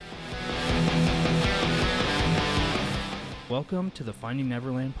Welcome to the Finding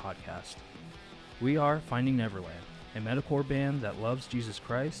Neverland podcast. We are Finding Neverland, a metalcore band that loves Jesus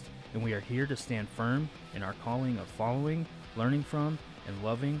Christ, and we are here to stand firm in our calling of following, learning from, and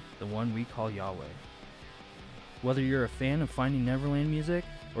loving the one we call Yahweh. Whether you're a fan of Finding Neverland music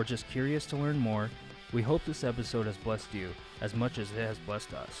or just curious to learn more, we hope this episode has blessed you as much as it has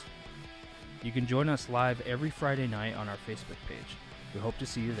blessed us. You can join us live every Friday night on our Facebook page. We hope to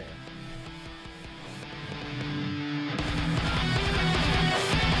see you there.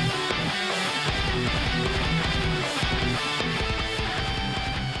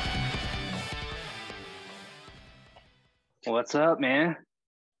 What's up, man?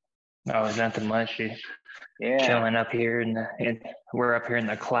 Oh, it's nothing much, dude. Yeah. Chilling up here we're up here in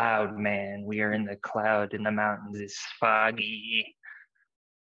the cloud, man. We are in the cloud in the mountains. It's foggy.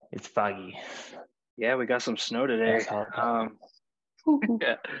 It's foggy. Yeah, we got some snow today. Yeah. Welcome,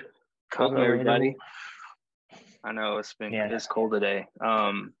 Colorado. everybody. I know it's cold today.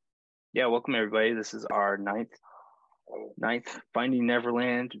 Welcome, everybody. This is our ninth Finding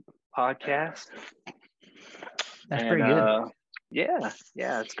Neverland podcast. That's pretty good. Yeah,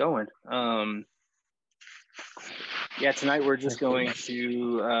 it's going. Tonight we're just going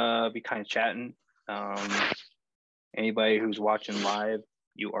to be kind of chatting. Anybody who's watching live,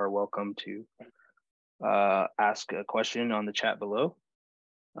 you are welcome to ask a question on the chat below.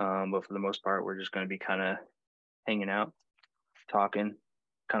 But for the most part, we're just going to be kind of hanging out, talking.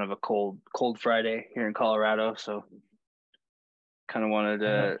 Kind of a cold Friday here in Colorado, so kind of wanted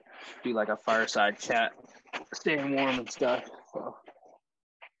to do like a fireside chat, staying warm and stuff. So.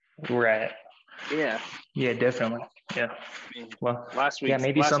 Right. Yeah. Yeah, definitely. Yeah. Well, last week. Yeah,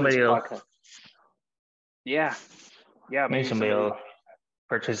 maybe somebody will. Yeah. Maybe somebody will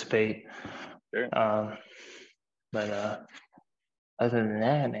participate. Sure. But other than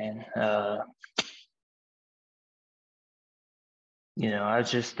that, man, I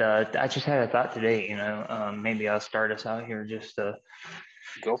just had a thought today. Maybe I'll start us out here just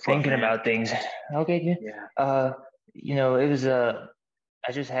thinking about things. Okay, dude. Yeah. It was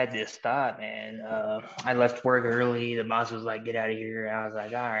I just had this thought, man. I left work early. The boss was like, "Get out of here." And I was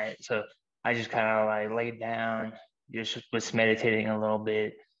like, "All right." So I just kind of like laid down, just was meditating a little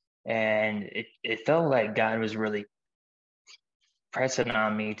bit, and it felt like God was really pressing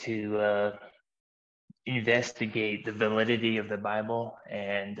on me to investigate the validity of the Bible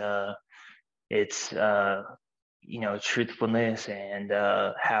and its truthfulness and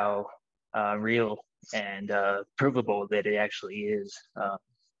how real and provable that it actually is.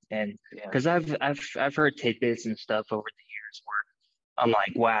 And because I've heard tidbits and stuff over the years where I'm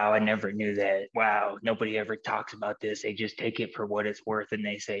like, wow, I never knew that. Wow, nobody ever talks about this. They just take it for what it's worth and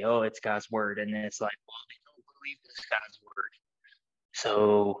they say, oh, it's God's word. And then it's like, well, they don't believe it's God's word.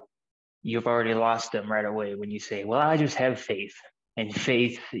 So you've already lost them right away when you say, well, I just have faith. And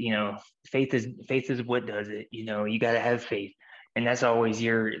faith is what does it. You got to have faith. And that's always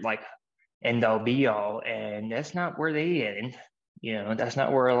your like end all be all. And that's not where they end. That's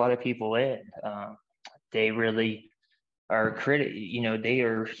not where a lot of people end. They really are they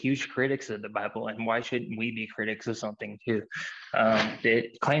are huge critics of the Bible. And why shouldn't we be critics of something too?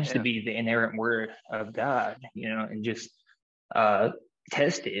 That claims to be the inerrant word of God, and just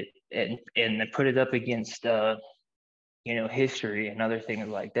test it and put it up against history and other things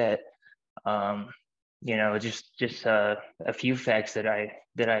like that. Just a few facts that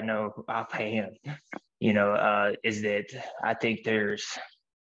I know offhand, is that I think I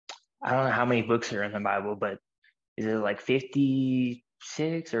don't know how many books are in the Bible, but is it like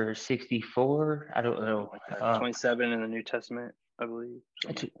 56 or 64? I don't know. 27 in the New Testament, I believe.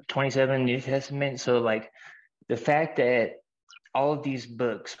 27 New Testament. So like the fact that all of these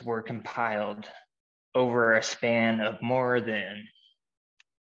books were compiled over a span of more than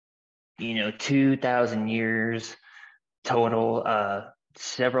 2,000 years total,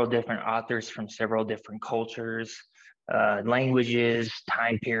 several different authors from several different cultures, languages,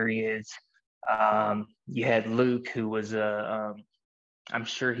 time periods. You had Luke, who was I'm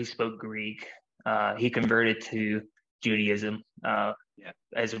sure he spoke Greek. He converted to Judaism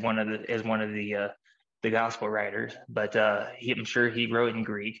as one of the gospel writers, but I'm sure he wrote in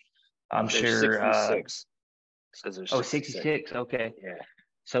Greek. I'm sure 66. 66. Okay. Yeah.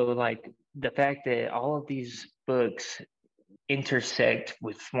 So like the fact that all of these books intersect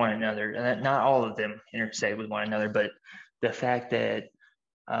with one another, and not all of them intersect with one another, but the fact that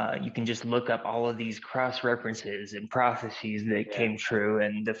you can just look up all of these cross references and prophecies that came true,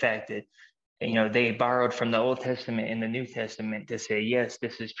 and the fact that they borrowed from the Old Testament and the New Testament to say, yes,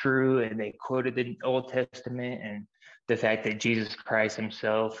 this is true. And they quoted the Old Testament, and the fact that Jesus Christ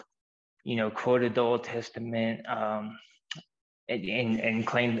himself, quoted the Old Testament. and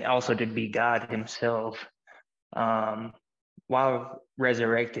claimed also to be God himself, while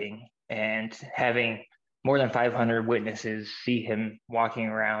resurrecting and having more than 500 witnesses see him walking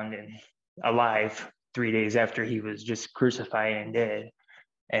around and alive 3 days after he was just crucified and dead.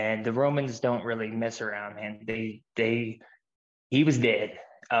 And the Romans don't really mess around, man. He was dead.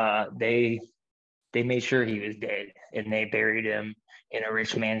 They made sure he was dead, and they buried him in a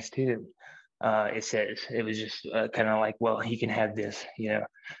rich man's tomb. It says it was just kind of like, well, he can have this,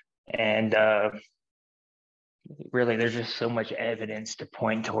 and really, there's just so much evidence to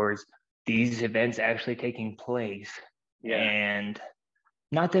point towards these events actually taking place. Yeah. And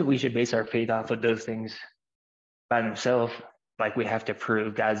not that we should base our faith off of those things by themselves, like we have to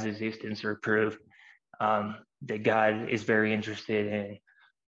prove God's existence or prove that God is very interested in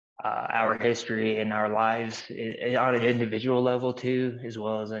our history and our lives on an individual level too, as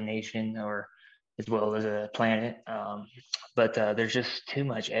well as a nation or as well as a planet. But there's just too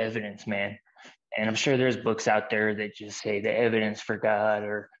much evidence, man. And I'm sure there's books out there that just say the evidence for God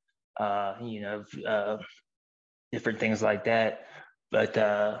or, different things like that. But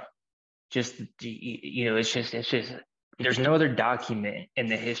it's just, there's no other document in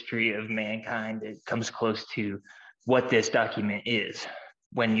the history of mankind that comes close to what this document is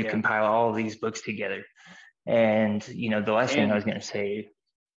when you compile all these books together. And, the last thing I was going to say.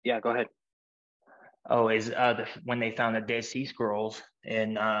 Yeah, go ahead. Oh, is when they found the Dead Sea Scrolls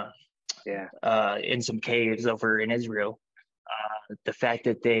in some caves over in Israel, the fact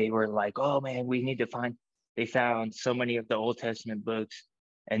that they were like, oh man, we need to find, they found so many of the Old Testament books.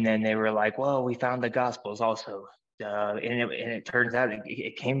 And then they were like, well, we found the Gospels also. And it turns out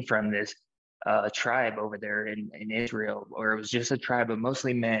it came from this tribe over there in Israel, or it was just a tribe of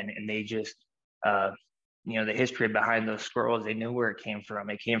mostly men. And they just, the history behind those scrolls, they knew where it came from.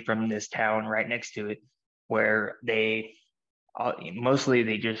 It came from this town right next to it where they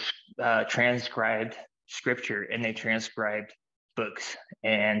just transcribed scripture and they transcribed books.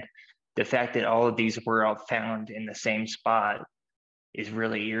 And the fact that all of these were all found in the same spot is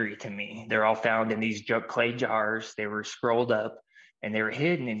really eerie to me. They're all found in these clay jars. They were scrolled up and they were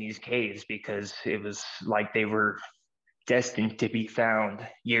hidden in these caves because it was like they were destined to be found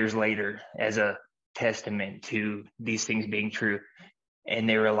years later as a testament to these things being true. And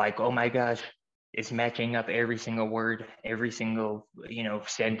they were like, oh my gosh, it's matching up every single word, every single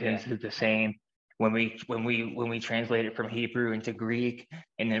sentence is the same. When we translate it from Hebrew into Greek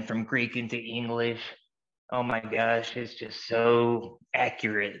and then from Greek into English, oh my gosh, it's just so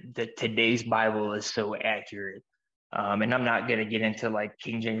accurate. That today's Bible is so accurate. And I'm not gonna get into like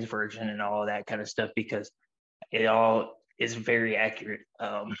King James Version and all of that kind of stuff because it all is very accurate.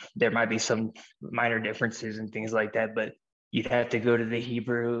 There might be some minor differences and things like that, but you'd have to go to the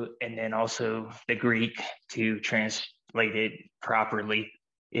Hebrew and then also the Greek to translate it properly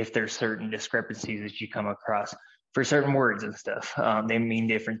if there's certain discrepancies that you come across for certain words and stuff. They mean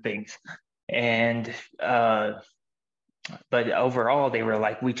different things. And but overall they were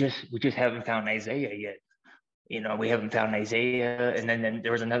like, we just haven't found Isaiah yet. We haven't found Isaiah. And then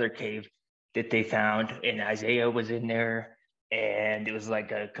there was another cave that they found and Isaiah was in there, and it was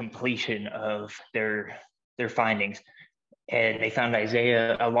like a completion of their findings. And they found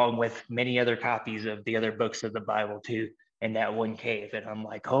Isaiah along with many other copies of the other books of the Bible too in that one cave. And I'm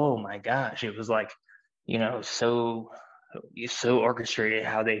like, oh my gosh, it was like, so orchestrated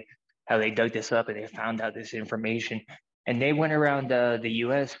how they dug this up and they found out this information. And they went around the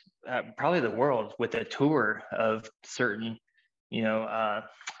US, probably the world, with a tour of certain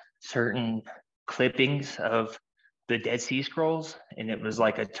clippings of the Dead Sea Scrolls. And it was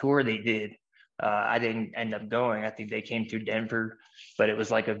like a tour they did. I didn't end up going. I think they came through Denver, but it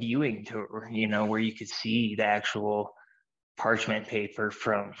was like a viewing tour, where you could see the actual parchment paper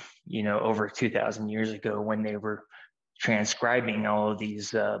from, over 2,000 years ago when they were transcribing all of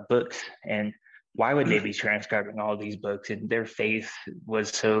these books. And why would they be transcribing all these books? And their faith was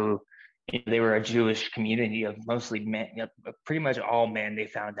so, they were a Jewish community of mostly men, pretty much all men, they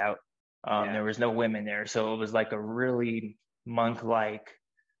found out. There was no women there. So it was like a really monk-like,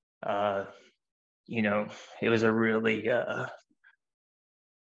 it was a really there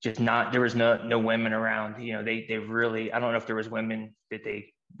was no women around. They really, I don't know if there was women that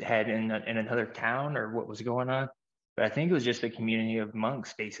they had in another town or what was going on, but I think it was just a community of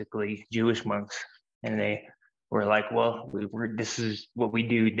monks, basically Jewish monks, and they were like, well, this is what we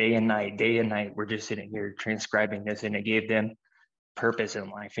do day and night. We're just sitting here transcribing this, and it gave them purpose in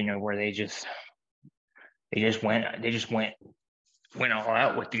life, where they just went all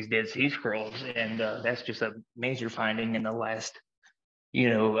out with these Dead Sea Scrolls. And that's just a major finding in the last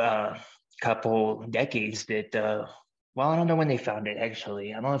couple decades that well, I don't know when they found it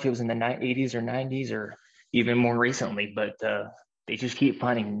actually. I don't know if it was in the 80s or 90s or even more recently, but they just keep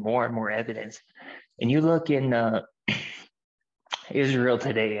finding more and more evidence. And you look in Israel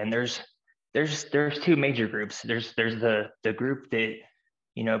today, and there's two major groups. There's the group that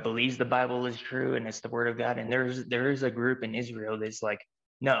believes the Bible is true and it's the Word of God, and there is a group in Israel that's like,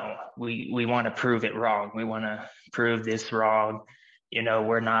 no, we want to prove it wrong. We want to prove this wrong.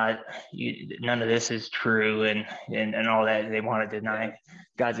 We're not. None of this is true, and all that. They want to deny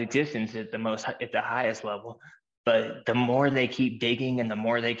God's existence at the highest level. But the more they keep digging and the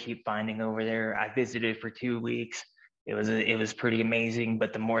more they keep finding over there, I visited for 2 weeks. It was pretty amazing.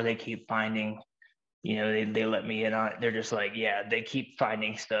 But the more they keep finding, they let me in on it. They're just like, yeah, they keep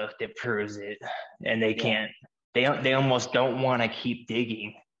finding stuff that proves it, and they can't. They almost don't want to keep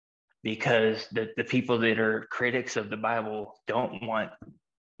digging because the people that are critics of the Bible don't want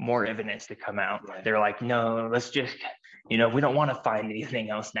more evidence to come out. Right. They're like, no, let's just, we don't want to find anything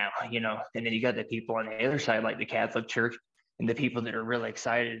else now, And then you got the people on the other side, like the Catholic Church, and the people that are really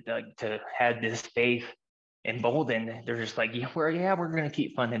excited to have this faith emboldened. They're just like, we're going to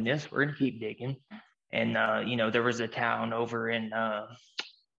keep funding this. We're going to keep digging. And there was a town over in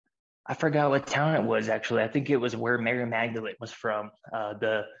I forgot what town it was actually. I think it was where Mary Magdalene was from.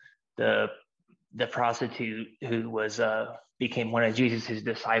 The prostitute who was became one of Jesus's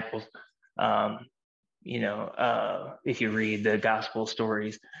disciples. If you read the gospel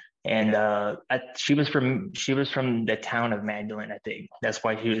stories, and she was from the town of Magdalene. I think that's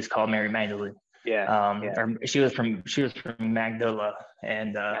why she was called Mary Magdalene. Or she was from Magdala,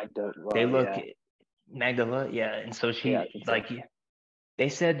 and they look Magdala, and so she they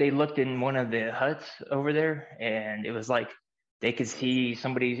said they looked in one of the huts over there, and it was like they could see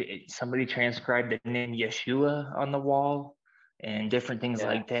somebody transcribed the name Yeshua on the wall and different things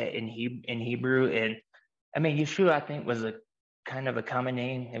like that in Hebrew. And I mean, Yeshua, I think, was a kind of a common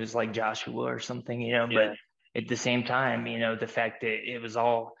name. It was like Joshua or something, but at the same time, the fact that it was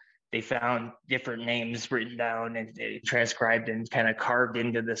all, they found different names written down and transcribed and kind of carved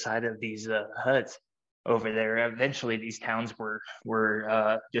into the side of these huts over there. Eventually these towns were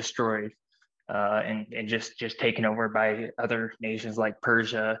destroyed and just taken over by other nations like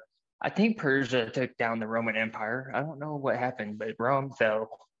Persia. I think Persia took down the Roman Empire. I don't know what happened, but Rome fell.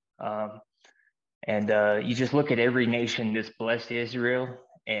 And you just look at every nation that's blessed Israel,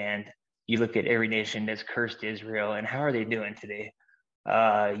 and you look at every nation that's cursed Israel, and how are they doing today?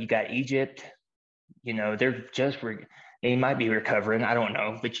 You got Egypt. They're they might be recovering. I don't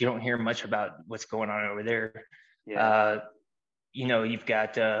know, but you don't hear much about what's going on over there. You've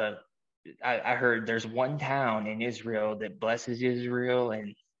got I heard there's one town in Israel that blesses Israel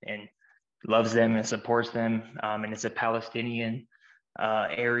and loves them and supports them, and it's a Palestinian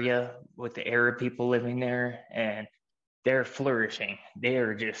area with the Arab people living there, and they're flourishing. They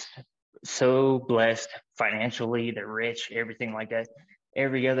are just so blessed financially. They're rich, everything like that.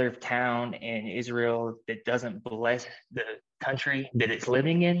 Every other town in Israel that doesn't bless the country that it's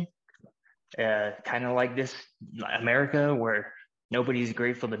living in, kind of like this America, where nobody's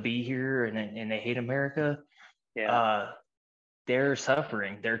grateful to be here and they hate America. They're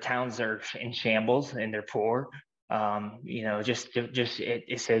suffering. Their towns are in shambles and they're poor.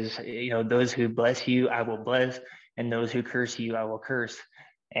 It says, those who bless you, I will bless, and those who curse you, I will curse.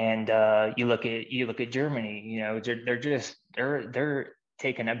 And you look at Germany. They're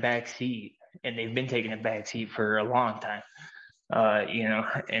taking a back seat, and they've been taking a back seat for a long time.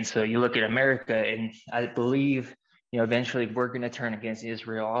 And so you look at America, and I believe, eventually we're going to turn against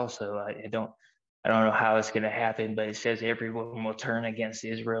Israel also. I don't know how it's going to happen, but it says everyone will turn against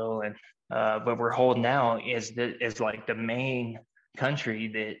Israel, and but we're holding out as like the main country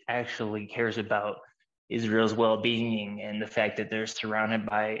that actually cares about Israel's well-being and the fact that they're surrounded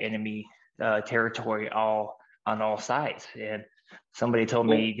by enemy territory on all sides. And somebody told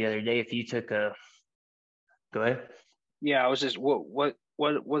me the other day, if you took a, go ahead. Yeah, I was just what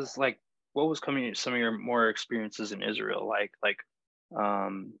was like, what was coming some of your more experiences in Israel like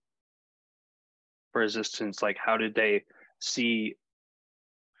for resistance? Like, how did they see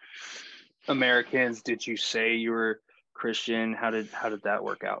Americans? Did you say you were Christian? How did that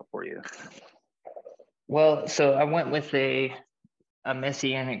work out for you? Well, so I went with a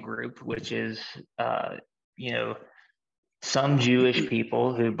Messianic group, which is some Jewish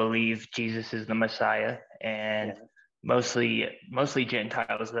people who believe Jesus is the Messiah, and mostly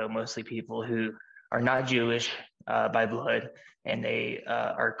Gentiles, though, mostly people who are not Jewish by blood, and they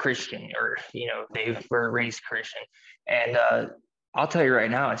are Christian, or they were raised Christian. And I'll tell you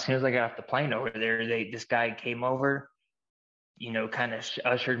right now, as soon as I got off the plane over there, this guy came over. kind of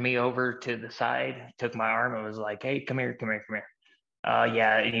ushered me over to the side, took my arm and was like, "Hey, come here, come here, come here."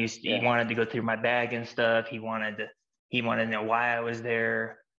 Yeah, and he wanted to go through my bag and stuff. He wanted to know why I was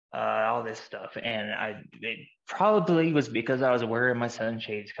there, all this stuff. And it probably was because I was wearing my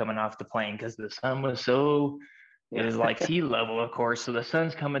sunshades coming off the plane, because the sun was it was like sea level, of course. So the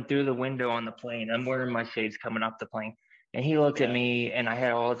sun's coming through the window on the plane. I'm wearing my shades coming off the plane. And he looked at me, and I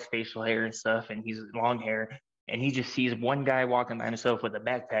had all his facial hair and stuff, and he's long hair. And he just sees one guy walking by himself with a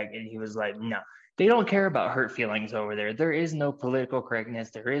backpack, and he was like, "No, they don't care about hurt feelings over there. There is no political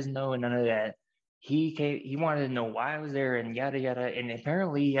correctness. There is none of that." He wanted to know why I was there and yada yada. And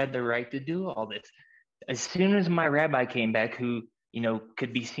apparently he had the right to do all this. As soon as my rabbi came back, who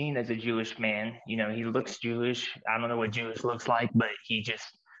could be seen as a Jewish man, he looks Jewish. I don't know what Jewish looks like, but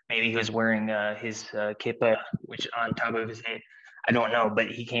maybe he was wearing his kippah, which on top of his head. I don't know, but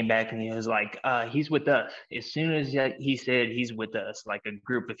he came back and he was like, "He's with us." As soon as he said he's with us, like a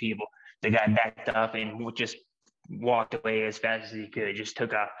group of people, the guy backed off and just walked away as fast as he could, just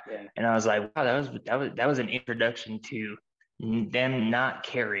took off. Yeah. And I was like, wow, that was an introduction to them not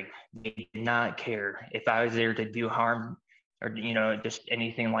caring. They did not care if I was there to do harm or just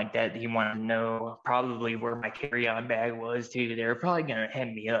anything like that. He wanted to know probably where my carry-on bag was too. They were probably going to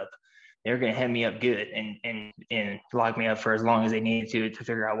hem me up. They were going to hem me up good and lock me up for as long as they needed to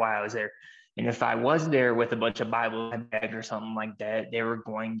figure out why I was there. And if I was there with a bunch of Bible in my bag or something like that, they were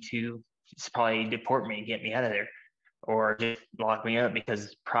going to probably deport me and get me out of there, or just lock me up,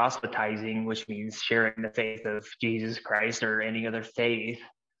 because proselytizing, which means sharing the faith of Jesus Christ or any other faith,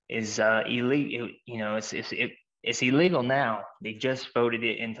 is illegal. It's illegal now. They just voted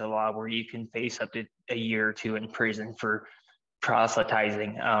it into law where you can face up to a year or two in prison for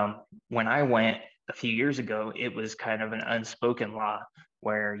proselytizing. When I went a few years ago, it was kind of an unspoken law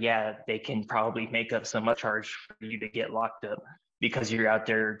where, they can probably make up some charge for you to get locked up because you're out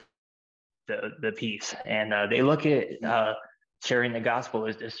there the peace. And they look at sharing the gospel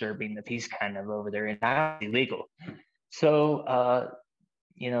as disturbing the peace kind of over there, and not illegal. So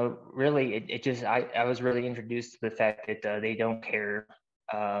really it just I was really introduced to the fact that they don't care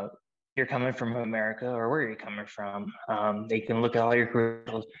you're coming from America or where you're coming from. They can look at all your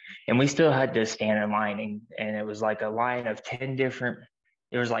credentials. And we still had to stand in line, and it was like a line of 10 different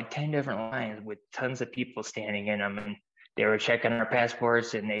lines with tons of people standing in them, and they were checking our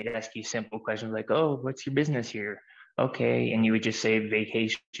passports, and they'd ask you simple questions like, "Oh, what's your business here?" "Okay." And you would just say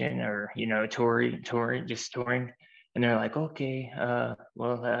vacation or, touring, just touring. And they're like, "Okay,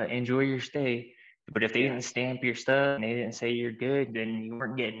 enjoy your stay." But if they didn't stamp your stuff and they didn't say you're good, then you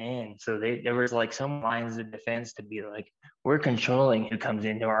weren't getting in. So there was like some lines of defense to be like, we're controlling who comes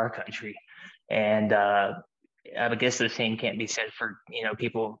into our country. And I guess the same can't be said for,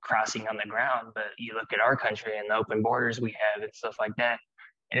 people crossing on the ground, but you look at our country and the open borders we have and stuff like that.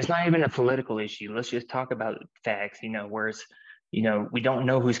 And it's not even a political issue. Let's just talk about facts, whereas, we don't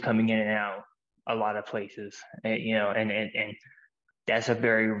know who's coming in and out a lot of places, and that's a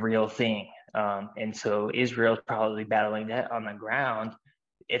very real thing. And so Israel's probably battling that on the ground.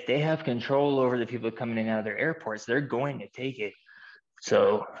 If they have control over the people coming in and out of their airports, they're going to take it.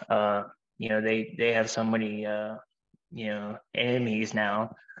 So, they have so many, enemies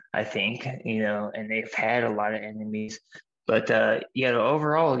now, I think, and they've had a lot of enemies. But,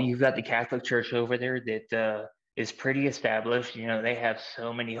 overall, you've got the Catholic Church over there that is pretty established. They have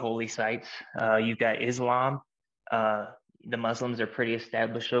so many holy sites. You've got Islam. The Muslims are pretty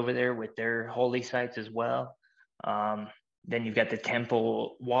established over there with their holy sites as well. Then you've got the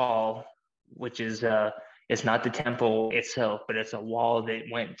temple wall, which is it's not the temple itself, but it's a wall that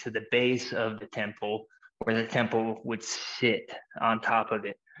went to the base of the temple where the temple would sit on top of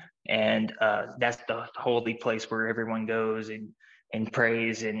it. And that's the holy place where everyone goes and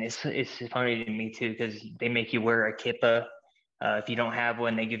prays. And it's funny to me too, because they make you wear a kippah. If you don't have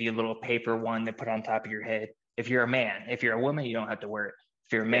one, they give you a little paper one to put on top of your head. If you're a man, if you're a woman, you don't have to wear it.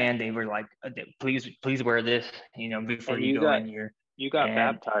 If you're a man, they were like, please wear this, before you go in here. You got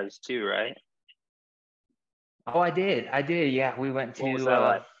baptized too, right? Oh, I did. Yeah, we went to. What was that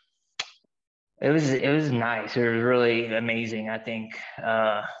like? It was nice. It was really amazing. I think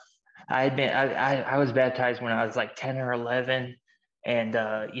I was baptized when I was like 10 or 11, and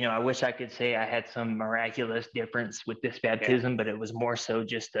I wish I could say I had some miraculous difference with this baptism, but it was more so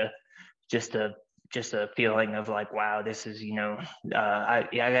just a feeling of like, wow, this is, I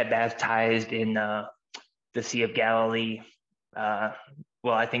got baptized in the Sea of Galilee.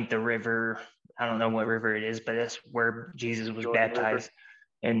 I think the river, I don't know what river it is, but that's where Jesus was baptized,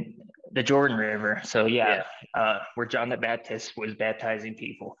 and the Jordan River. So where John the Baptist was baptizing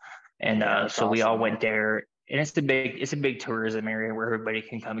people. And so we all went there, and it's a big tourism area where everybody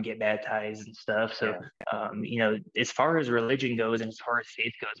can come and get baptized and stuff. So, as far as religion goes and as far as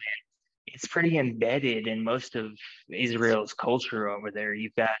faith goes, man, it's pretty embedded in most of Israel's culture over there.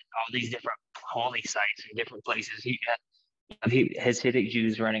 You've got all these different holy sites in different places. You got Hasidic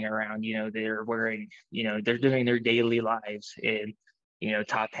Jews running around, they're wearing, they're doing their daily lives in,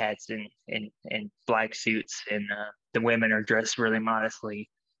 top hats and black suits, and the women are dressed really modestly.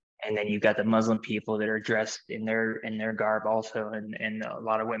 And then you've got the Muslim people that are dressed in their garb also, and a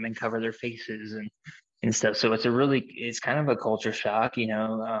lot of women cover their faces and stuff. So it's kind of a culture shock,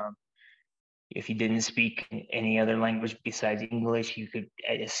 if you didn't speak any other language besides English,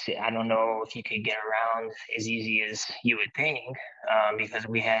 I don't know if you could get around as easy as you would think, because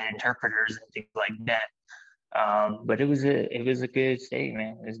we had interpreters and things like that. But it was a good stay,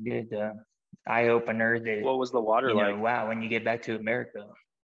 man. It was good, eye opener. What was the water like? Wow, when you get back to America.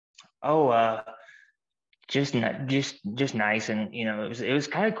 Oh, just not just nice, and it was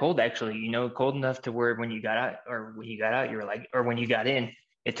kind of cold actually. Cold enough to where when you got out, or when you got out, you were like, or when you got in,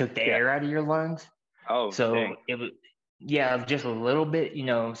 it took the air out of your lungs. Oh, so dang. it was, yeah, just a little bit,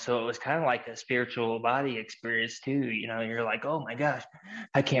 so it was kind of like a spiritual body experience too. You're like, oh my gosh,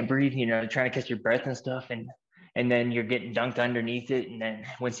 I can't breathe, trying to catch your breath and stuff, and then you're getting dunked underneath it, and then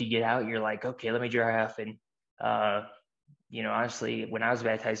once you get out, you're like, okay, let me dry off. And honestly, when I was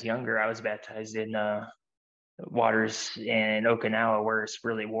baptized younger, I was baptized in waters in Okinawa, where it's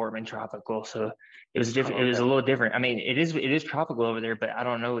really warm and tropical. So it was different. Oh, It was a okay. little different. I mean, it is tropical over there, but I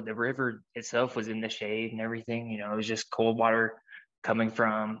don't know. The river itself was in the shade and everything. It was just cold water coming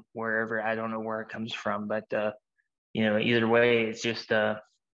from wherever. I don't know where it comes from, but either way, it's just um,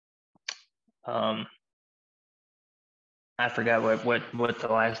 I forgot what the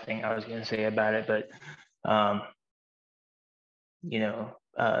last thing I was going to say about it, but um,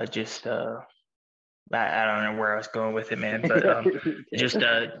 just I don't know where I was going with it, man, but just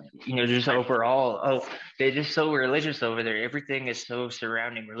overall, they're just so religious over there. Everything is so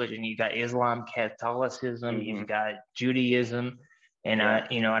surrounding religion. You got Islam, Catholicism, you've got Judaism, and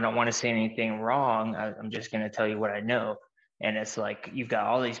Yeah. I don't want to say anything wrong. I'm just going to tell you what I know, and it's like you've got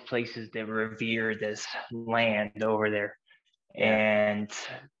all these places that revere this land over there, Yeah. and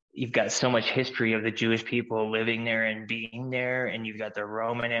you've got so much history of the Jewish people living there and being there, and you've got the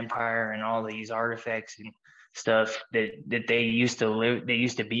Roman Empire and all these artifacts and stuff that they used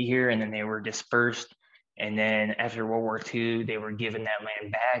to be here, and then they were dispersed. And then after World War II, they were given that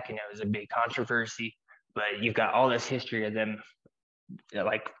land back, and it was a big controversy. But you've got all this history of them,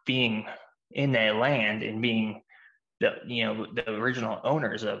 like being in that land and being the original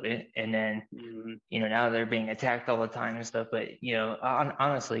owners of it, and then now they're being attacked all the time and stuff. But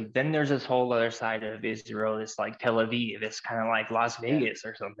honestly, then there's this whole other side of Israel. It's like Tel Aviv. It's kind of like Las Vegas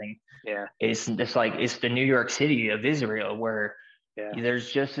or something. Yeah. It's like it's the New York City of Israel, where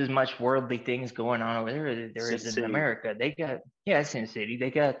there's just as much worldly things going on over there as there is in America. They got Sin City. They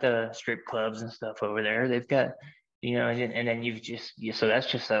got the strip clubs and stuff over there. They've got and then so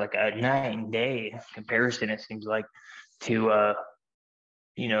that's just like a night and day comparison, it seems like, to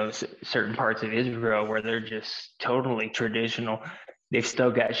certain parts of Israel where they're just totally traditional. They've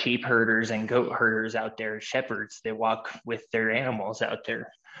still got sheep herders and goat herders out there, shepherds. They walk with their animals out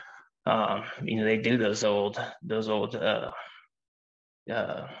there. They do those old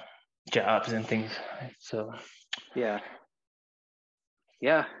jobs and things. So yeah,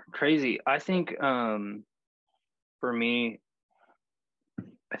 crazy. I think for me,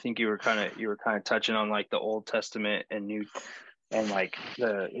 I think you were kind of touching on like the Old Testament and New, and like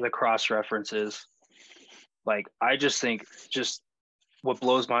the cross references. Like, I just think just what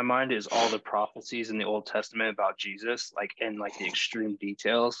blows my mind is all the prophecies in the Old Testament about Jesus, like, and like the extreme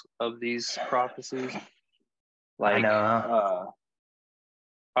details of these prophecies. Like, I know.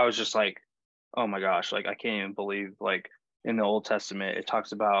 I was just like, oh my gosh, like I can't even believe, like, in the Old Testament it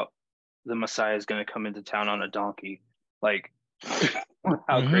talks about the Messiah is going to come into town on a donkey. Like,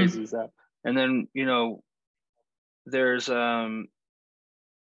 how crazy is that? And then there's I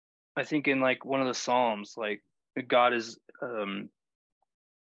think in like one of the Psalms, like God is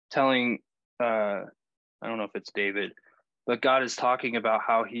telling I don't know if it's David, but God is talking about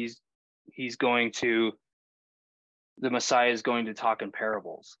how he's going to, the Messiah is going to talk in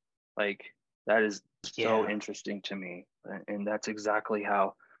parables. Like, that is so interesting to me. And that's exactly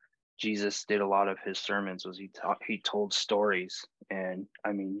how Jesus did a lot of his sermons, was he told stories. And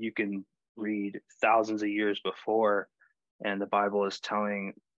I mean, you can read thousands of years before, and the Bible is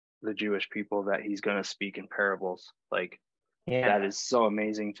telling the Jewish people that he's going to speak in parables. Like, that is so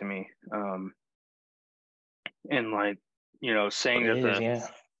amazing to me. And like, saying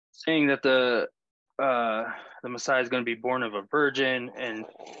that the the Messiah is going to be born of a virgin. And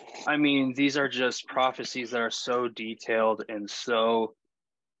I mean, these are just prophecies that are so detailed and so,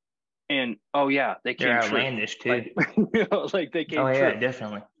 and oh yeah, they They're came true. outlandish too. Like, like they came Oh true. yeah,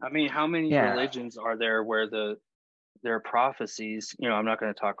 definitely. I mean, how many Yeah. religions are there where their prophecies, I'm not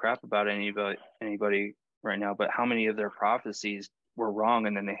going to talk crap about anybody right now, but how many of their prophecies were wrong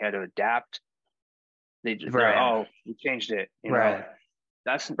and then they had to adapt? Right. We changed it. Right.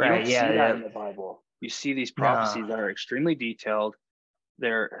 You Right. don't see Yeah. that in the Bible. You see these prophecies that are extremely detailed.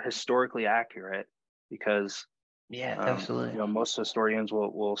 They're historically accurate because Yeah, absolutely. most historians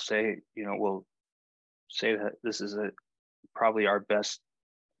will say that this is probably our best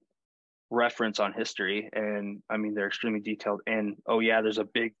reference on history. And I mean, they're extremely detailed. And oh yeah, there's a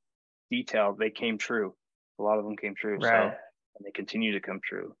big detail. They came true. A lot of them came true. Right. So, and they continue to come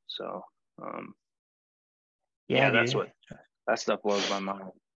true. So, yeah, that stuff blows my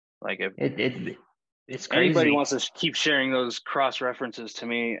mind. Like if it's crazy. Anybody wants to keep sharing those cross references to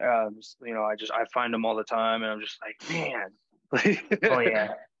me, I find them all the time, and I'm just like, man. Oh yeah.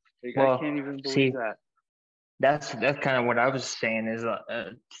 I can't even believe that. That's kind of what I was saying is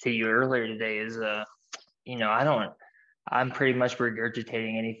to you earlier today is I'm pretty much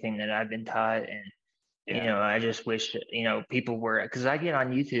regurgitating anything that I've been taught, and I just wish people were, because I get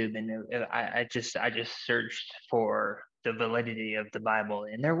on YouTube and I just searched for the validity of the Bible,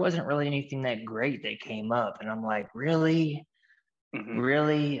 and there wasn't really anything that great that came up, and I'm like, really? Mm-hmm.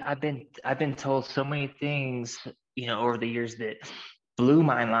 Really? I've been told so many things, over the years that blew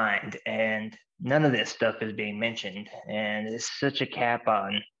my mind, and none of this stuff is being mentioned, and it's such a cap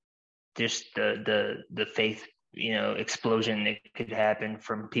on just the faith explosion that could happen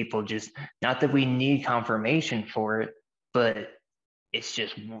from people. Just not that we need confirmation for it, but it's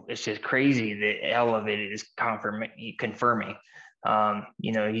just crazy that all of it is confirming. He's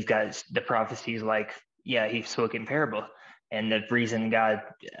got the prophecies like, he spoke in parable, and the reason God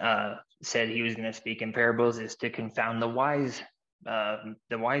said he was going to speak in parables is to confound the wise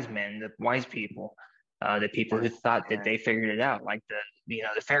men, the wise people, the people who thought that they figured it out, like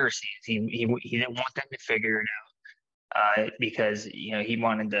the Pharisees. He didn't want them to figure it out because he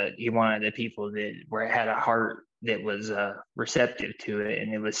wanted the people that had a heart that was receptive to it,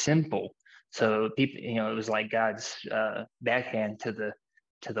 and it was simple. So people, it was like God's backhand to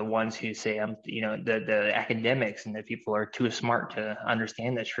the ones who say the academics and the people are too smart to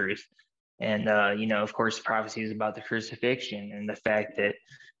understand the truth. And of course, prophecy is about the crucifixion and the fact that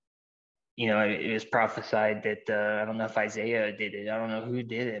it was prophesied that I don't know if Isaiah did it. I don't know who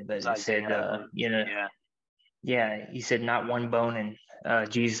did it, but it said he said not one bone in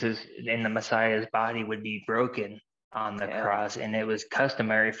Jesus in the Messiah's body would be broken on the cross, and it was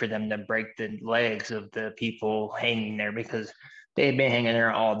customary for them to break the legs of the people hanging there because they had been hanging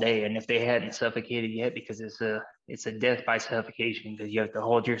there all day, and if they hadn't suffocated yet, because it's a death by suffocation, because you have to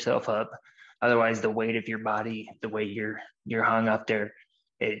hold yourself up, otherwise the weight of your body, the way you're hung up there,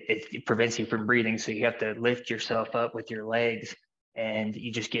 it prevents you from breathing, so you have to lift yourself up with your legs, and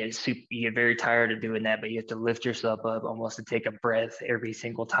you just you get very tired of doing that, but you have to lift yourself up almost to take a breath every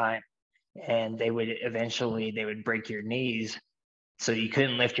single time, and they would break your knees, so you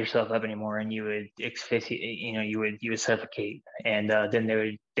couldn't lift yourself up anymore, and you would asphyxiate, you would suffocate, and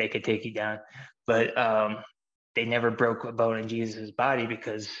then they could take you down. But they never broke a bone in Jesus' body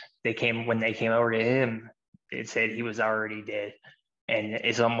because when they came over to him, it said he was already dead. And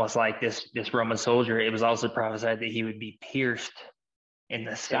it's almost like this Roman soldier, it was also prophesied that he would be pierced in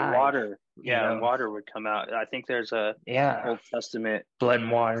the side. Water. Yeah, water would come out. I think there's a Old Testament blood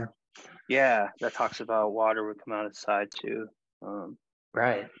and water. Yeah, that talks about water would come out of the side too.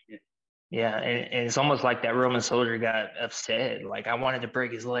 Right. Yeah, and it's almost like that Roman soldier got upset, like I wanted to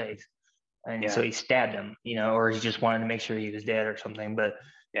break his legs, and so he stabbed him, or he just wanted to make sure he was dead or something. But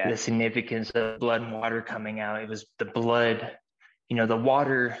the significance of blood and water coming out, it was the blood, the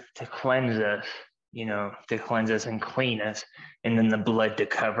water to cleanse us, and clean us, and then the blood to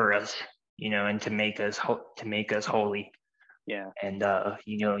cover us, and to make us holy. Yeah. And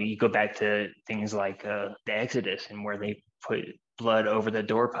you go back to things like the Exodus, and where they put blood over the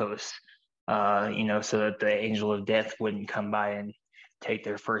doorposts, so that the angel of death wouldn't come by and take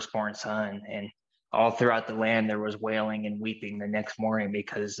their firstborn son. And all throughout the land there was wailing and weeping the next morning,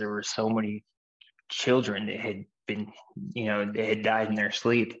 because there were so many children that had been, they had died in their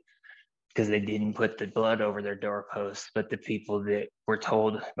sleep because they didn't put the blood over their doorposts. But the people that were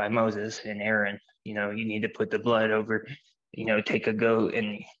told by Moses and Aaron, you need to put the blood over, take a goat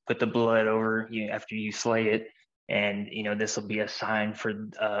and put the blood over after you slay it, and this will be a sign for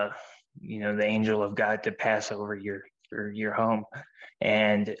the angel of God to pass over your for your home.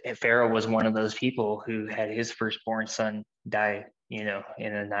 And Pharaoh was one of those people who had his firstborn son die, in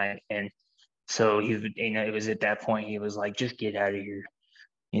a night. And so it was at that point he was like, just get out of here.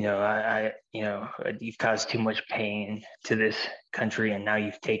 You've caused too much pain to this country, and now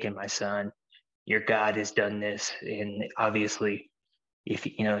you've taken my son. Your God has done this, and obviously, if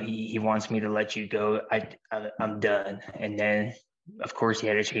he wants me to let you go, I'm done. And then, of course, he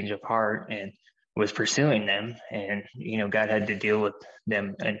had a change of heart and was pursuing them, and God had to deal with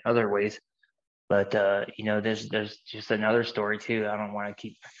them in other ways. But there's just another story too. I don't want to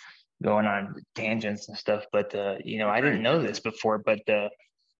keep going on tangents and stuff, but I didn't know this before,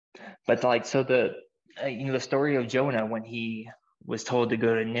 but like, so the story of Jonah, when he was told to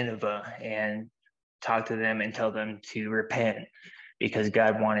go to Nineveh and talk to them and tell them to repent because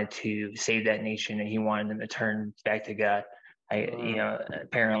God wanted to save that nation and he wanted them to turn back to God.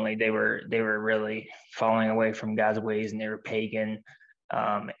 Apparently they were really falling away from God's ways, and they were pagan.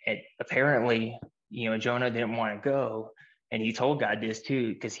 And apparently, Jonah didn't want to go, and he told God this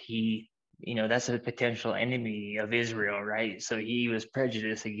too, because that's a potential enemy of Israel, right? So he was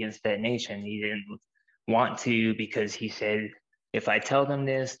prejudiced against that nation. He didn't want to, because he said, if I tell them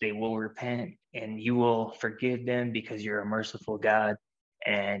this, they will repent and you will forgive them because you're a merciful God.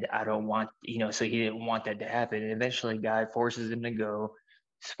 And I don't want, so he didn't want that to happen. And eventually God forces him to go,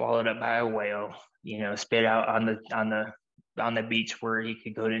 swallowed up by a whale, spit out on the beach where he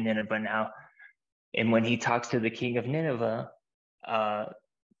could go to Nineveh now. And when he talks to the king of Nineveh,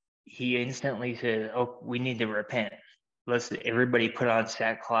 he instantly says, oh, we need to repent. Let's everybody put on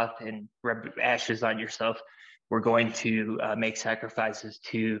sackcloth and rub ashes on yourself. We're going to make sacrifices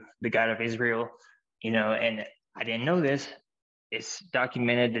to the God of Israel, and I didn't know this. It's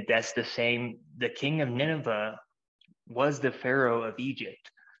documented that that's the king of Nineveh was the Pharaoh of Egypt.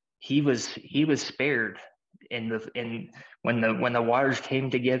 He was spared when the waters came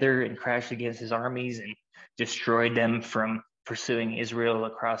together and crashed against his armies and destroyed them from pursuing Israel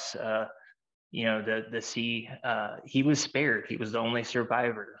across the sea. He was spared. He was the only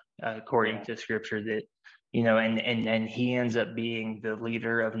survivor, according to scripture, that and he ends up being the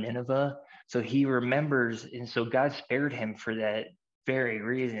leader of Nineveh. So he remembers, and so God spared him for that very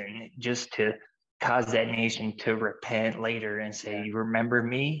reason, just to cause that nation to repent later and say, you remember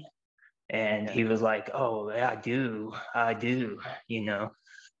me? And he was like, oh yeah, I do,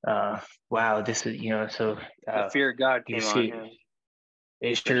 wow, this is, so the fear of God came on him.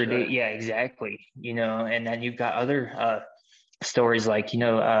 It sure did. Yeah, exactly. And then you've got other stories like,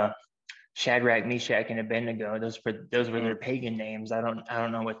 Shadrach, Meshach, and Abednego. Those were their pagan names. I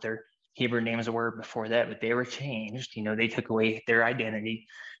don't know what their Hebrew names were before that, but they were changed. They took away their identity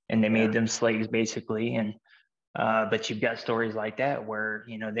and they made them slaves, basically. And but you've got stories like that where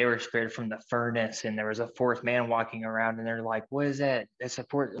they were spared from the furnace, and there was a fourth man walking around, and they're like, "What is that? That's a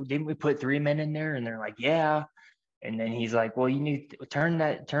fourth. Didn't we put 3 men in there?" And they're like, "Yeah." And then he's like, well, you need to turn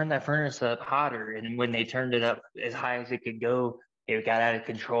that furnace up hotter. And when they turned it up as high as it could go, it got out of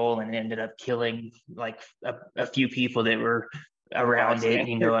control and ended up killing like a few people that were around it,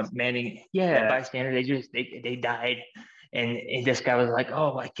 bystander. They died. And this guy was like,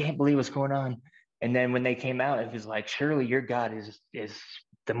 oh, I can't believe what's going on. And then when they came out, it was like, surely your God is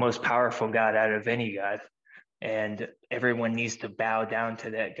the most powerful God out of any God. And everyone needs to bow down to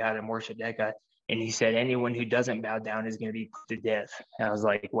that God and worship that God. And he said, anyone who doesn't bow down is going to be put to death. And I was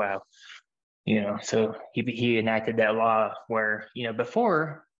like, wow, so he enacted that law where,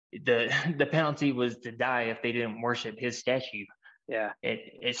 before the penalty was to die if they didn't worship his statue. Yeah.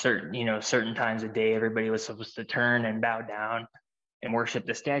 At certain times of day, everybody was supposed to turn and bow down and worship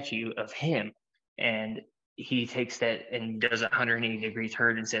the statue of him. And he takes that and does a 180-degree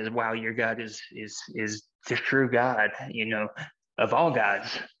turn and says, wow, your God is the true God, of all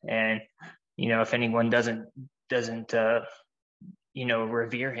gods. And if anyone doesn't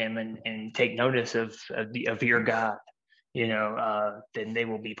revere him and take notice of your God, then they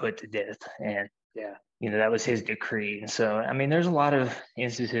will be put to death. And that was his decree. And so, I mean, there's a lot of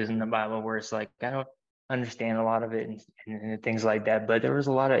instances in the Bible where it's like, I don't understand a lot of it and things like that, but there was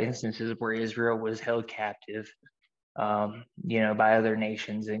a lot of instances where Israel was held captive, by other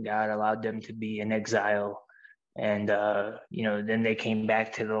nations, and God allowed them to be in exile. And then they came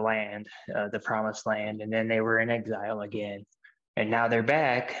back to the land, the promised land, and then they were in exile again, and now they're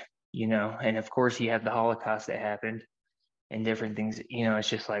back. And of course you have the Holocaust that happened and different things. It's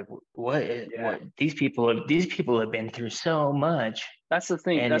just like, what these people have been through so much. That's the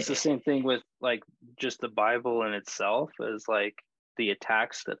thing. And that's the same thing with like just the Bible in itself, is like the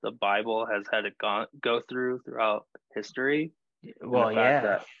attacks that the Bible has had to go through throughout history. Well,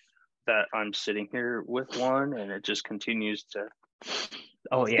 yeah. that I'm sitting here with one, and it just continues to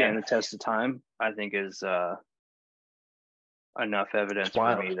stand the test of time, I think is enough evidence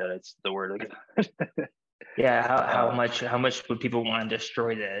for me that it's the word of God. Yeah, how much would people want to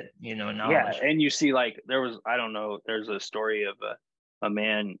destroy that, knowledge? Yeah, and you see, like, there's a story of a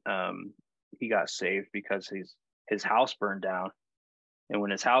man, he got saved because his house burned down, and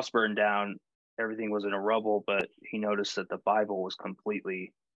when his house burned down, everything was in a rubble, but he noticed that the Bible was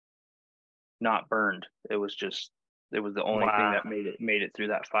completely not burned. It was the only thing that made it through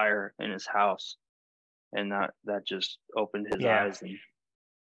that fire in his house, and that just opened his eyes and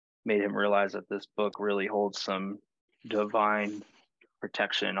made him realize that this book really holds some divine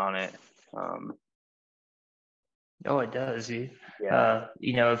protection on it. It does. If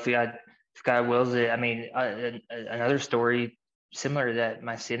God wills it. I mean, another story similar to that,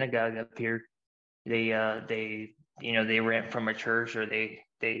 my synagogue up here, they rent from a church, or they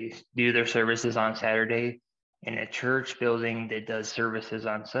do their services on Saturday in a church building that does services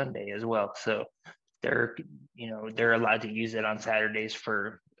on Sunday as well. So they're allowed to use it on Saturdays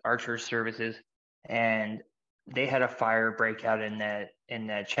for our church services, and they had a fire break out in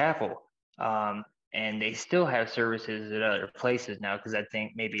that chapel, and they still have services at other places now, because I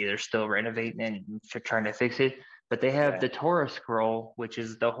think maybe they're still renovating and trying to fix it. But they have the Torah scroll, which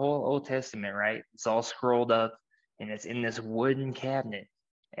is the whole Old Testament, right? It's all scrolled up, and it's in this wooden cabinet,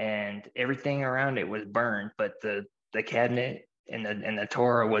 and everything around it was burned, but the cabinet and the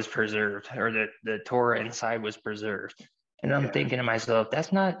Torah was preserved, or the Torah inside was preserved. And I'm thinking to myself,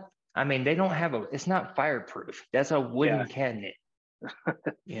 that's not, I mean, they don't have it's not fireproof. That's a wooden cabinet,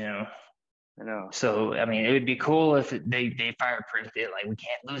 I know. So, I mean, it would be cool if they fireproofed it, like, we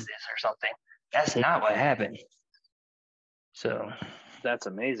can't lose this or something. That's not what happened. So that's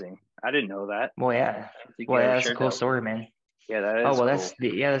amazing. I didn't know that. Well, yeah. That's a cool story, man. Yeah, that is. Oh, well,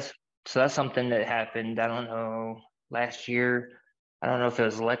 cool. That's something that happened. I don't know, last year. I don't know if it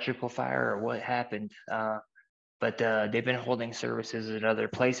was electrical fire or what happened. But they've been holding services at other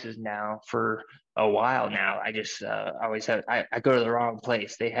places now for a while now. I just always I go to the wrong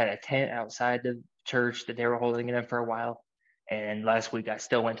place. They had a tent outside the church that they were holding it in for a while. And last week I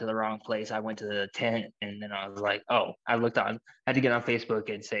still went to the wrong place. I went to the tent, and then I was like, I had to get on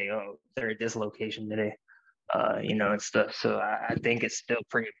Facebook and say, they're at this location today, and stuff. So I think it's still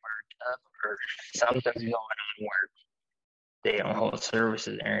pretty burned up, or something's going on where they don't hold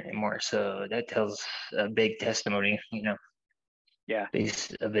services there anymore. So that tells a big testimony, Yeah.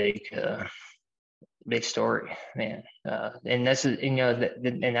 A big story, man. And that's,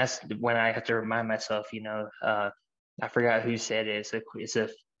 and that's when I have to remind myself, I forgot who said it.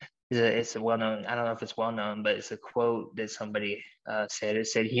 It's a well-known, I don't know if it's well-known, but it's a quote that somebody said. It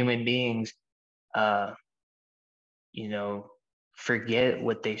said, human beings, forget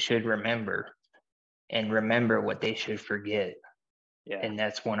what they should remember, and remember what they should forget. Yeah. And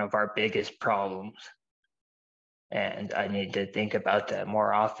that's one of our biggest problems. And I need to think about that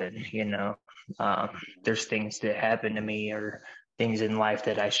more often. There's things that happen to me, or things in life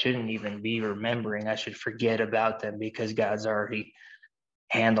that I shouldn't even be remembering. I should forget about them, because God's already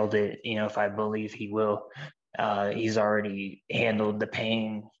handled it. If I believe he will, he's already handled the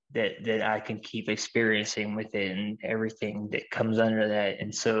pain that I can keep experiencing with it, and everything that comes under that.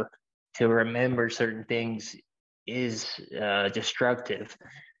 And so to remember certain things is destructive.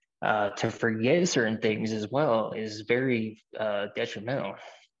 To forget certain things as well is very detrimental.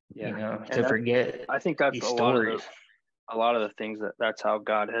 Yeah. To forget. I think that's a lot of the things that's how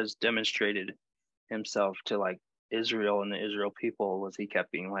God has demonstrated himself to, like, Israel and the Israel people, was he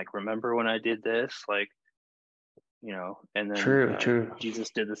kept being like, remember when I did this? Like, and then true.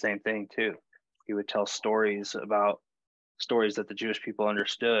 Jesus did the same thing too. He would tell stories that the Jewish people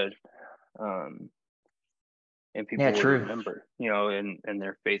understood, and people would remember, and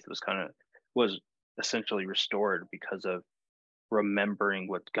their faith was essentially restored because of remembering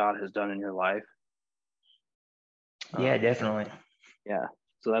what God has done in your life. Yeah, definitely. Yeah.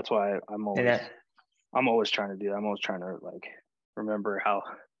 So that's why I'm always trying to do that. I'm always trying to, like, remember how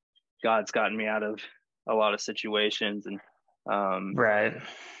God's gotten me out of a lot of situations, and right.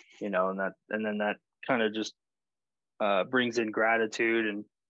 And then that kind of just brings in gratitude,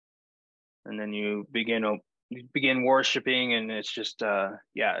 and then you begin worshiping, and it's just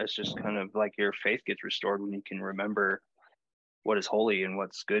it's just kind of like your faith gets restored when you can remember what is holy and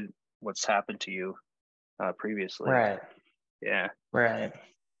what's good, what's happened to you previously. Right. Yeah. Right.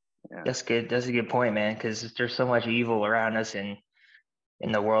 Yeah. That's good. That's a good point, man, because there's so much evil around us, and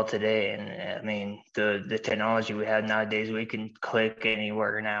in the world today. And I mean, the technology we have nowadays, we can click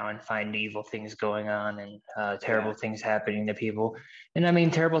anywhere now and find evil things going on and terrible things happening to people. And I mean,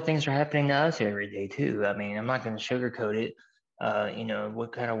 terrible things are happening to us every day too. I mean, I'm not going to sugarcoat it. You know,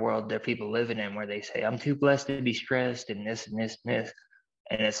 what kind of world are people living in where they say, I'm too blessed to be stressed and this and this and this.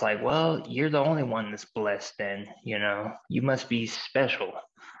 And it's like, well, you're the only one that's blessed then, you know, you must be special,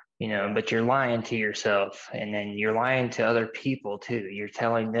 you know, but you're lying to yourself, and then you're lying to other people too. You're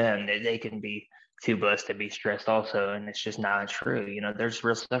telling them that they can be too blessed to be stressed also, and it's just not true. You know, there's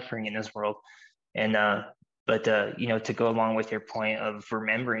real suffering in this world. And but you know, to go along with your point of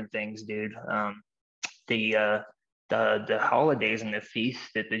remembering things, dude, the the holidays and the feasts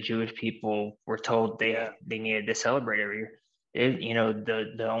that the Jewish people were told they needed to celebrate every year. You know,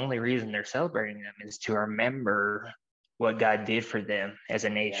 the only reason they're celebrating them is to remember what God did for them as a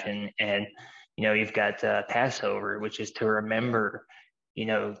nation. And you know, you've got Passover, which is to remember, you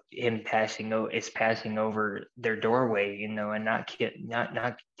know, him passing over their doorway, you know, and not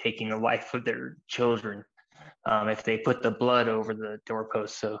taking the life of their children if they put the blood over the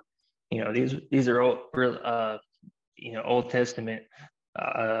doorpost. So, you know, these are all real you know, Old Testament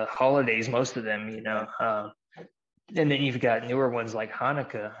holidays, most of them, you know. And then you've got newer ones like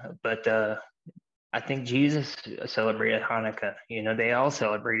Hanukkah, but I think Jesus celebrated Hanukkah. You know, they all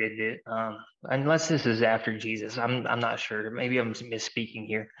celebrated it. Unless this is after Jesus, I'm not sure. Maybe I'm misspeaking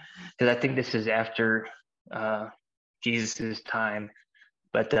here, because I think this is after Jesus's time.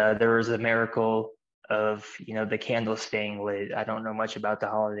 But there was a miracle of, you know, the candle staying lit. I don't know much about the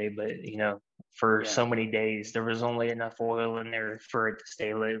holiday, but you know, for so many days there was only enough oil in there for it to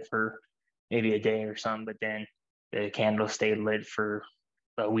stay lit for maybe a day or something. But then the candle stayed lit for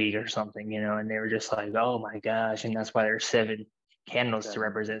a week or something, you know, and they were just like, oh my gosh. And that's why there's 7 candles to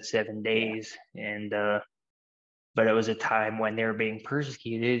represent 7 days. And but it was a time when they were being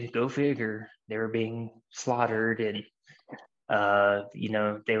persecuted, go figure. They were being slaughtered, and you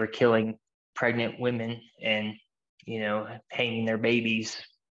know, they were killing pregnant women and, you know, hanging their babies,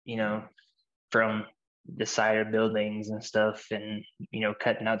 you know, from the side of buildings and stuff, and you know,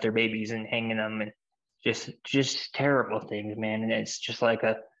 cutting out their babies and hanging them, and just terrible things, man. And it's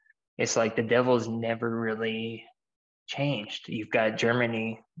like the devil's never really changed. You've got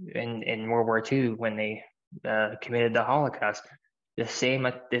Germany in World War II when they committed the Holocaust.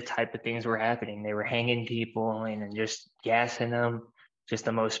 The type of things were happening. They were hanging people and just gassing them, just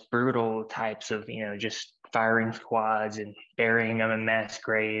the most brutal types of, you know, just firing squads and burying them in mass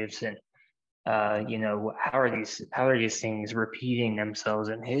graves. And you know, how are these things repeating themselves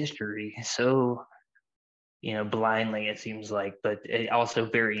in history so, you know, blindly, it seems like, but it also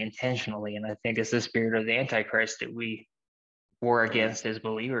very intentionally. And I think it's the spirit of the Antichrist that we war against as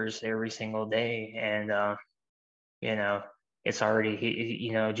believers every single day. And you know, it's already,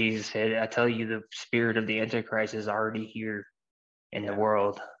 you know, Jesus said, I tell you, the spirit of the Antichrist is already here in the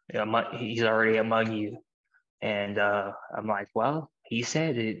world. He's already among you. And I'm like, well, he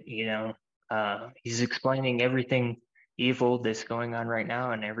said it, you know. He's explaining everything evil that's going on right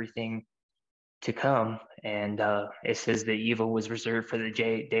now and everything to come. And it says the evil was reserved for the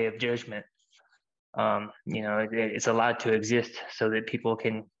day of judgment. You know, it's allowed to exist so that people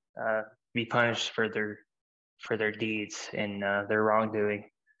can be punished for their deeds and their wrongdoing.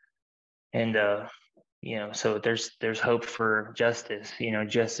 And you know, so there's hope for justice. You know,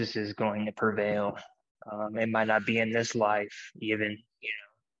 justice is going to prevail. It might not be in this life, even, you know,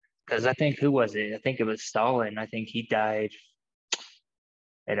 because I think, who was it? I think it was Stalin. I think he died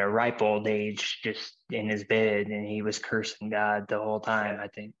at a ripe old age, just in his bed, and he was cursing God the whole time. I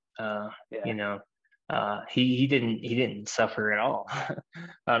think, you know, he didn't suffer at all.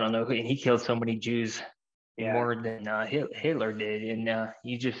 I don't know, and he killed so many Jews more than Hitler did, and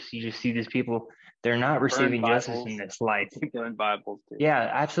you just see these people. They're not receiving justice in this life. Burn Bibles too. Yeah,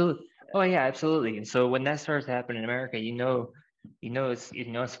 absolutely. Oh yeah, absolutely. And so when that starts happening in America, you know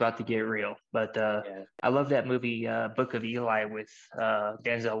it's about to get real. But I love that movie, Book of Eli, with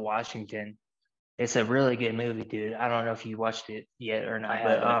Denzel Washington. It's a really good movie, dude. I don't know if you watched it yet or not,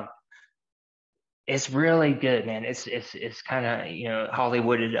 but it's really good, man. It's kind of, you know,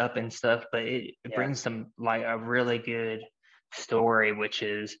 Hollywooded up and stuff, but it brings some, like, a really good story, which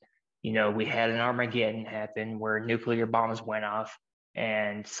is, you know, we had an Armageddon happen where nuclear bombs went off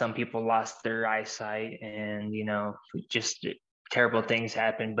and some people lost their eyesight, and, you know, just terrible things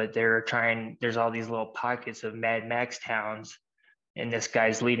happened. But there's all these little pockets of Mad Max towns, and this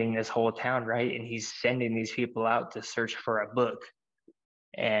guy's leading this whole town, right? And he's sending these people out to search for a book.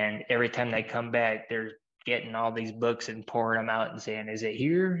 And every time they come back, they're getting all these books and pouring them out and saying, is it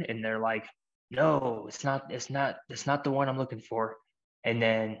here? And they're like, no, it's not the one I'm looking for. And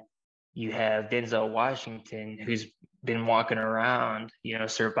then you have Denzel Washington, who's been walking around,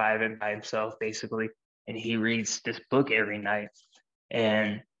 surviving by himself basically, and he reads this book every night.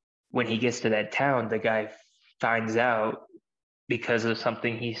 And when he gets to that town, the guy finds out because of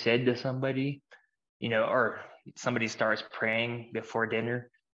something he said to somebody, or somebody starts praying before dinner,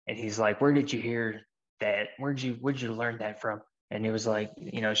 and he's like, "Where did you hear that? Where'd you learn that from?" And it was like,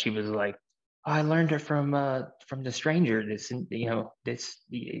 she was like, oh, "I learned it from the stranger. This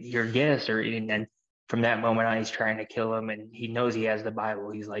your guest." And then from that moment on, he's trying to kill him, and he knows he has the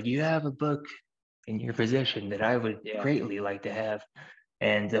Bible. He's like, "You have a book in your possession that I would greatly like to have."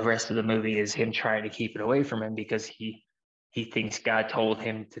 And the rest of the movie is him trying to keep it away from him because he thinks God told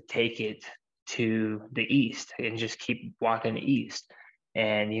him to take it to the east and just keep walking east.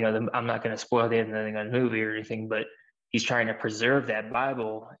 And I'm not going to spoil the ending of the movie or anything, but he's trying to preserve that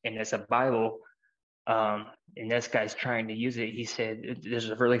Bible, and it's a Bible. And this guy's trying to use it. He said, there's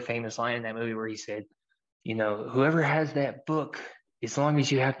a really famous line in that movie where he said, "Whoever has that book, as long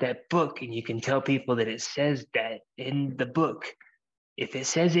as you have that book and you can tell people that it says that in the book, if it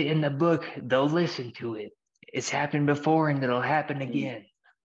says it in the book, they'll listen to it. It's happened before and it'll happen again."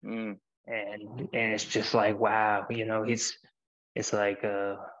 Mm. And it's just like, wow, it's like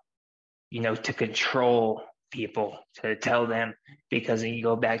to control people, to tell them, because you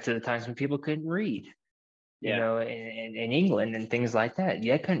go back to the times when people couldn't read, in England and things like that.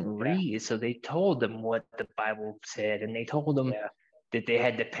 They couldn't read, so they told them what the Bible said, and they told them that they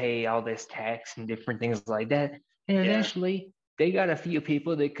had to pay all this tax and different things like that. And eventually they got a few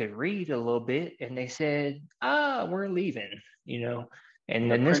people that could read a little bit, and they said, we're leaving, and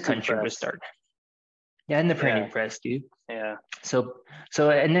then this country was started. Yeah, and the printing press, dude. Yeah. So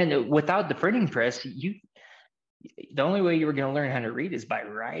and then without the printing press, the only way you were going to learn how to read is by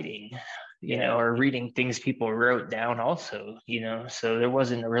writing, or reading things people wrote down also, so there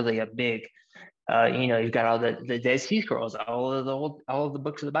wasn't really a big, you've got all the Dead Sea Scrolls, all of the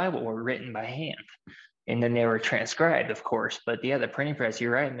books of the Bible were written by hand, and then they were transcribed, of course. But the printing press,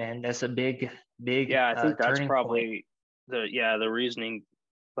 you're right, man. That's a big. Yeah, I think that's probably the reasoning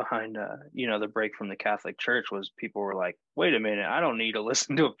behind the break from the Catholic Church was people were like, wait a minute, I don't need to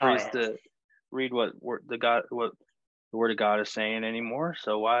listen to a priest to read what the Word of God is saying anymore.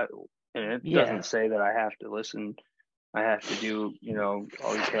 So why? And it doesn't say that I have to listen. I have to do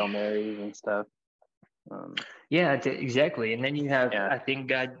all these Hail Marys and stuff. Exactly. And then you have, I think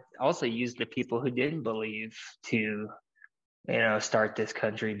God also used the people who didn't believe to, start this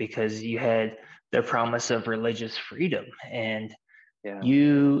country, because you had the promise of religious freedom. And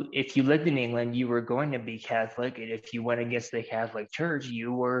if you lived in England, you were going to be Catholic. And if you went against the Catholic Church,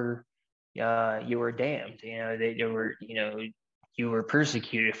 you were damned. You were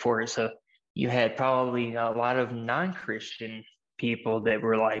persecuted for it. So you had probably a lot of non-Christian people that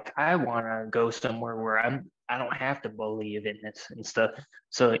were like, I want to go somewhere where I don't have to believe in this and stuff.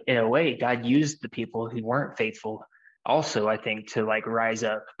 So in a way, God used the people who weren't faithful also, I think, to like rise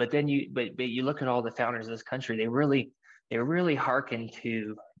up. But then you look at all the founders of this country, they really hearken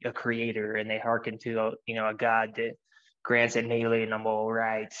to a creator, and they hearken to a God that grants inalienable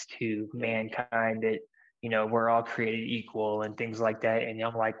rights to mankind, that we're all created equal and things like that. And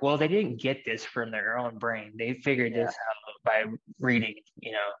I'm like, well, they didn't get this from their own brain. They figured this out by reading,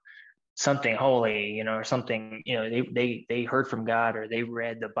 something holy, or something, they heard from God, or they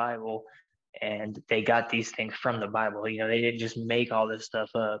read the Bible, and they got these things from the Bible. They didn't just make all this stuff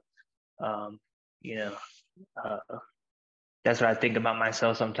up. That's what I think about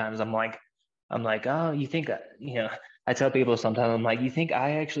myself sometimes. I'm like, oh, you think, I tell people sometimes, I'm like, you think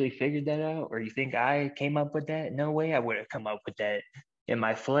I actually figured that out? Or you think I came up with that? No way I would have come up with that in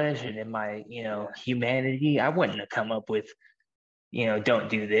my flesh and in my, humanity. I wouldn't have come up with, don't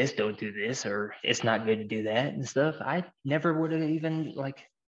do this, or it's not good to do that and stuff. I never would have even like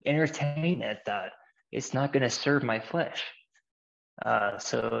entertained that thought. It's not going to serve my flesh.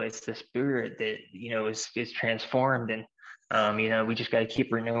 So it's the spirit that, is transformed. And we just got to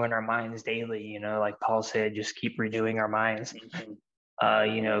keep renewing our minds daily, like Paul said, just keep renewing our minds.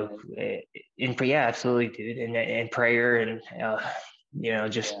 Absolutely, dude. And prayer, and,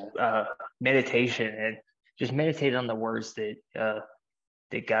 meditation, and just meditate on the words that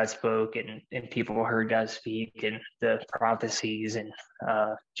God spoke, and people heard God speak, and the prophecies, and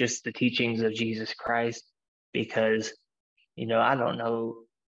just the teachings of Jesus Christ. Because, I don't know,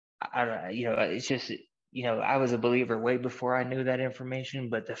 it's just, I was a believer way before I knew that information,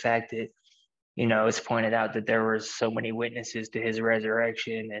 but the fact that, it's pointed out that there were so many witnesses to his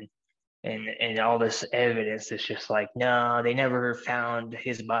resurrection, and and all this evidence is just like, no, they never found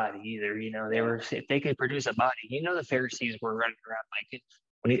his body either. They were, if they could produce a body, the Pharisees were running around like,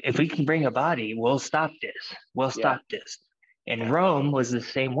 if we can bring a body, we'll stop this. We'll stop this. And Rome was the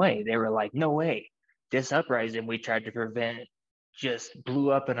same way. They were like, no way. This uprising we tried to prevent just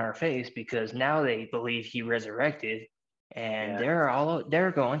blew up in our face, because now they believe he resurrected, and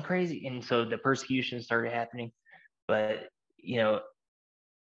they're going crazy. And so the persecution started happening. But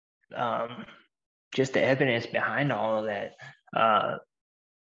just the evidence behind all of that, I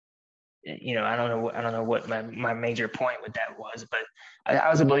don't know what my major point with that was, but I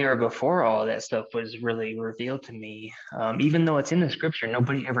was a believer before all of that stuff was really revealed to me. Even though it's in the scripture,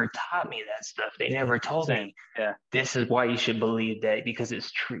 nobody ever taught me that stuff. They never told me, this is why you should believe that, because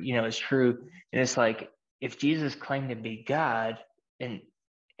it's true. It's true. And it's like, if Jesus claimed to be God, and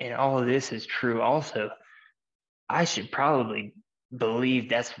all of this is true also, I should probably believe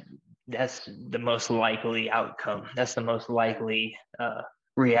that's the most likely outcome. That's the most likely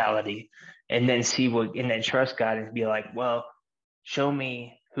reality. And then then trust God and be like, well, show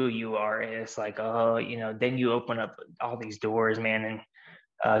me who you are. And it's like, then you open up all these doors, man.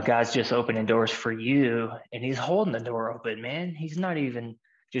 And God's just opening doors for you, and he's holding the door open, man. He's not even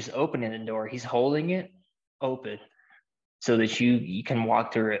just opening the door. He's holding it open so that you can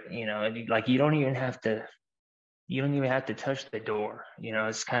walk through it. Like you don't even have to touch the door.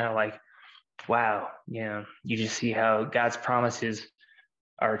 It's kind of like, wow, you just see how God's promises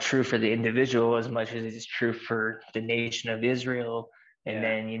are true for the individual as much as it's true for the nation of Israel. And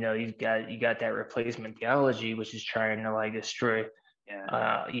then, you got that replacement theology, which is trying to like destroy,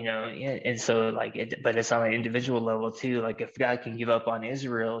 and so but it's on an individual level too. Like if God can give up on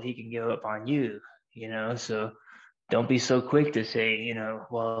Israel, he can give up on you, so don't be so quick to say,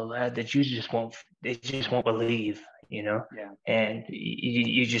 well, the Jews just won't believe, and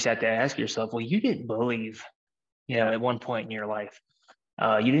you just have to ask yourself, well, you didn't believe, at one point in your life.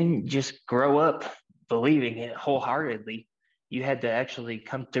 You didn't just grow up believing it wholeheartedly. You had to actually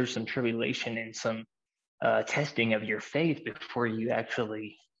come through some tribulation and some testing of your faith before you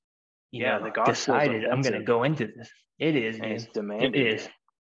actually, the gospel decided, I'm going to go into this. It is, and it's demanding. It is.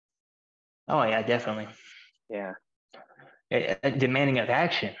 Oh yeah, definitely. Yeah. Demanding of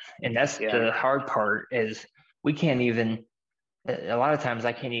action. And that's the hard part, is we can't even, a lot of times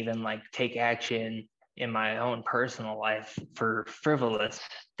I can't even like take action in my own personal life for frivolous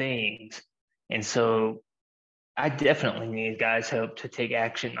things. And so I definitely need guys' help to take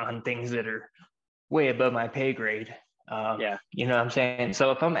action on things that are way above my pay grade. You know what I'm saying?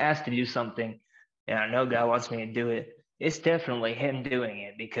 So if I'm asked to do something and I know God wants me to do it, it's definitely him doing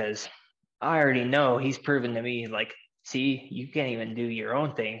it, because I already know he's proven to me, like, see, you can't even do your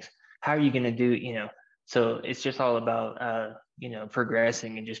own things. How are you going to do, So it's just all about,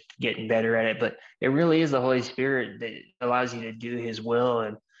 progressing and just getting better at it. But it really is the Holy Spirit that allows you to do his will.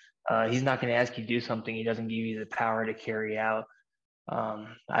 And he's not going to ask you to do something he doesn't give you the power to carry out.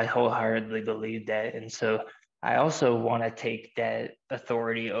 I wholeheartedly believe that. And so I also want to take that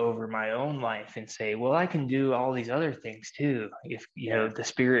authority over my own life and say, well, I can do all these other things too. If, the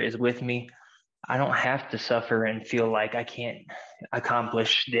Spirit is with me, I don't have to suffer and feel like I can't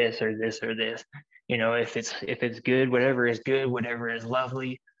accomplish this or this or this. If it's good, whatever is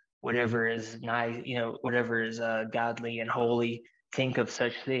lovely, whatever is nice, whatever is godly and holy, think of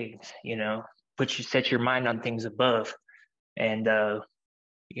such things. Set your mind on things above, and the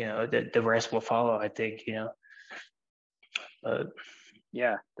rest will follow, I think.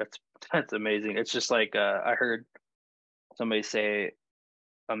 Yeah, that's amazing. It's just like I heard somebody say,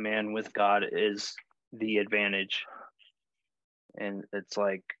 a man with God is the advantage, and it's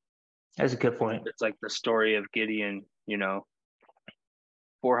like, that's a good point. It's like the story of Gideon,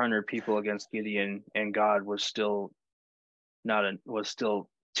 400 people against Gideon, and God was still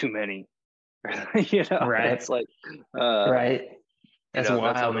too many. Right. It's like right. That's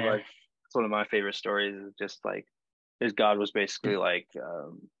wild, that's man. It's one of my favorite stories. Is just like his God was basically like,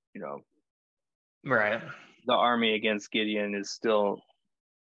 right. The army against Gideon is still.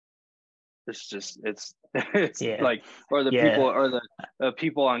 It's like, or the people, or the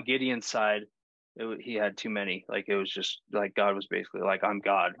people on Gideon's side, he had too many. Like, it was just like God was basically like, I'm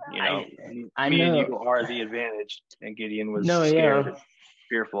God, I me know. and you are the advantage, and Gideon was scared and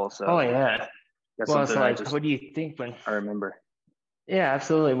fearful. So well, it's like, what do you think when I remember? Yeah,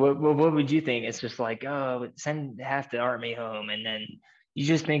 absolutely. What would you think? It's just like, oh, send half the army home, and then you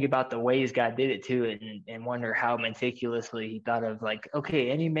just think about the ways God did it too, and wonder how meticulously he thought of, like,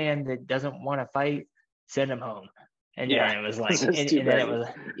 okay, any man that doesn't want to fight, send him home. And then it was like, and then it was,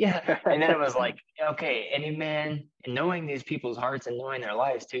 and then it was like, okay, any man, and knowing these people's hearts and knowing their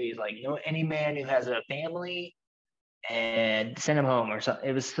lives too, he's like, any man who has a family and send him home or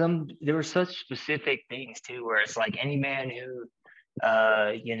something. There were such specific things too, where it's like any man who,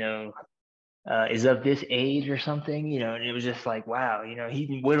 is of this age or something, and it was just like, wow,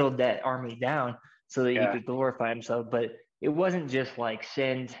 he whittled that army down so that he could glorify himself. But it wasn't just like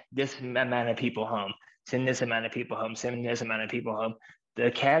send this amount of people home, send this amount of people home, send this amount of people home. The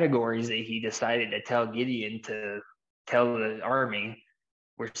categories that he decided to tell Gideon to tell the army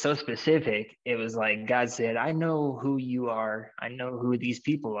were so specific. It was like God said, I know who you are. I know who these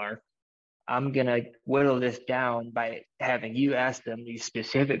people are. I'm going to whittle this down by having you ask them these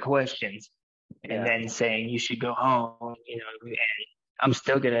specific questions and then saying you should go home, and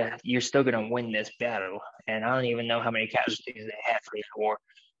you're still going to win this battle. And I don't even know how many casualties they had for the war.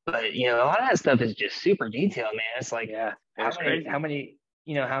 But, a lot of that stuff is just super detailed, man. It's like, how many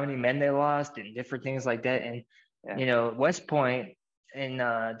men they lost and different things like that. And, West Point in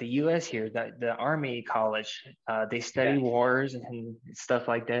the U.S. here, the Army College, they study wars and stuff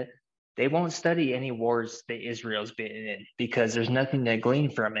like that. They won't study any wars that Israel's been in because there's nothing to glean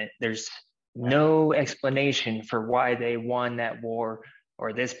from it. There's no explanation for why they won that war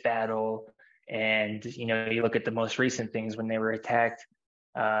or this battle. And, you look at the most recent things when they were attacked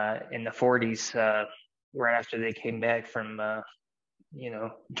in the 40s, right after they came back from,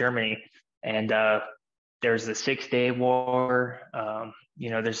 Germany. And there's the 6-Day War.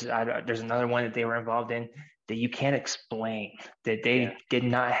 There's another one that they were involved in that you can't explain, that they did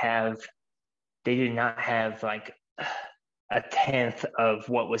not have like a tenth of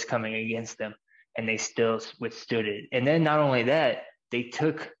what was coming against them, and they still withstood it. And then not only that, they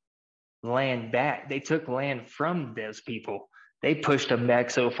took land back. They took land from those people. They pushed them back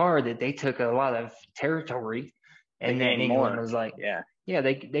so far that they took a lot of territory. And then England was like,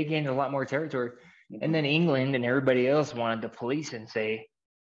 they gained a lot more territory. Mm-hmm. And then England and everybody else wanted to police and say,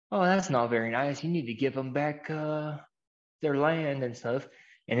 oh, that's not very nice. You need to give them back their land and stuff.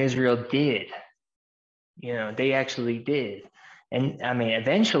 And Israel did. They actually did. And I mean,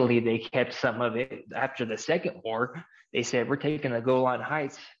 eventually they kept some of it. After the second war, they said, we're taking the Golan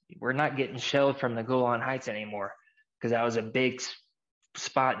Heights. We're not getting shelled from the Golan Heights anymore, because that was a big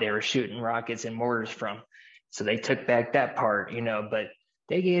spot they were shooting rockets and mortars from. So they took back that part, but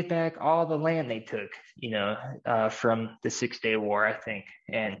they gave back all the land they took, from the 6-Day War, I think.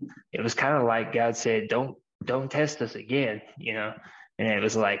 And it was kind of like God said, don't test us again, And it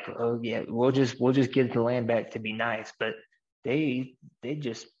was like, oh yeah, we'll just give the land back to be nice. But they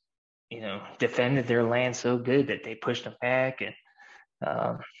just, defended their land so good that they pushed them back. And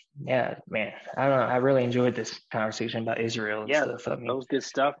man, I don't know. I really enjoyed this conversation about Israel and stuff. I mean, that was good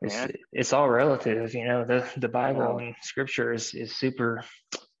stuff, man. It's all relative, the Bible and Scripture is super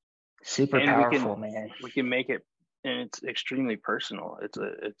and powerful, man. We can make it, and it's extremely personal.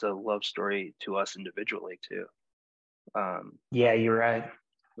 It's a love story to us individually too. You're right.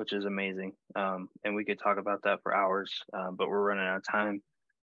 Which is amazing. And we could talk about that for hours, but we're running out of time.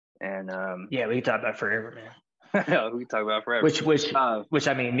 And we can talk about it forever, man. We can talk about it forever. Which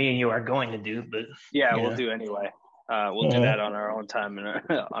I mean, me and you are going to do, but we'll do anyway. We'll do that on our own time and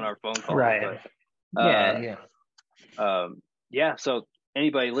on our phone call. Right. But, so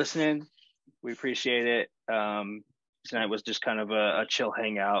anybody listening, we appreciate it. Tonight was just kind of a chill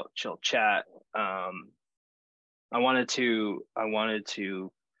hangout, chill chat. I wanted to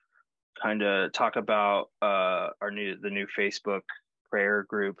kind of talk about the new Facebook prayer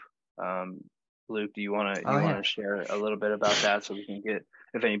group. Luke, do you want to share a little bit about that so we can get,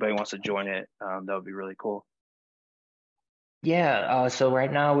 if anybody wants to join it, that would be really cool. So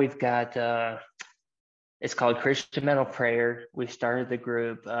right now we've got it's called Christian Metal Prayer. We started the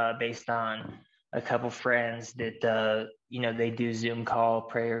group based on a couple friends that they do Zoom call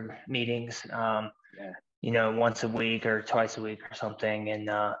prayer meetings once a week or twice a week or something. And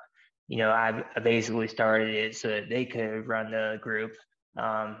I basically started it so that they could run the group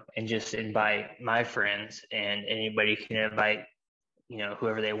and just invite my friends, and anybody can invite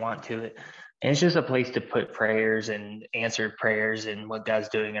whoever they want to it. And it's just a place to put prayers and answer prayers and what God's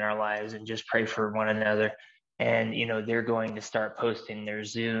doing in our lives, and just pray for one another. And they're going to start posting their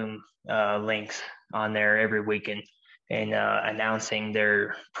Zoom links on there every weekend, and announcing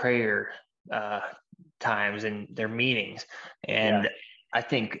their prayer times and their meetings. And I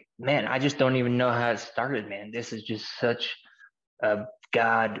think, man, I just don't even know how it started, man. This is just such a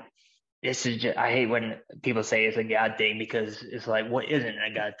God. This is just, I hate when people say it's a God thing, because it's like, what isn't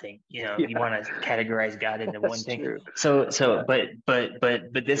a God thing? You want to categorize God into one thing. True.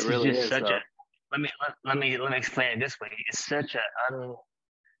 But this really is just such let me explain it this way. It's such an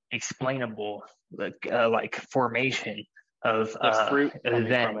unexplainable like formation of The fruit coming from it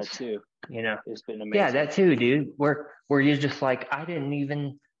events. too, You know, it's been amazing. yeah, that too, dude. Where you're just like, I didn't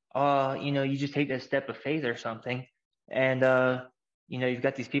even you just take that step of faith or something, and you've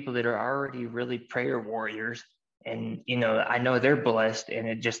got these people that are already really prayer warriors, and I know they're blessed, and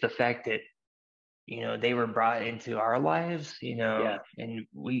it just the fact that they were brought into our lives, Yeah. and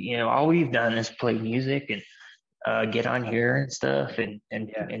we, all we've done is play music and get on here and stuff, and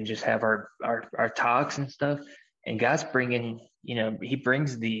just have our talks and stuff. And God's bringing, he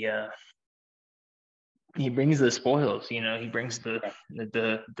brings the spoils, he brings the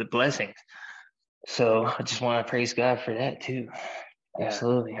blessings. So I just want to praise God for that too. Yeah.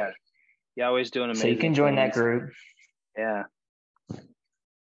 Absolutely. Yeah. Yeah, always doing amazing. So you can join that things. group. Yeah.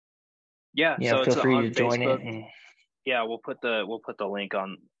 Yeah. Yeah, So feel it's free on to join Facebook. it. And Yeah, we'll put the link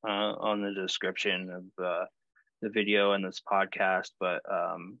on the description of the video and this podcast. But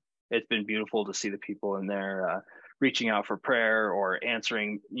it's been beautiful to see the people in there reaching out for prayer or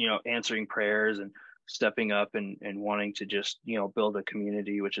answering prayers and stepping up and wanting to just build a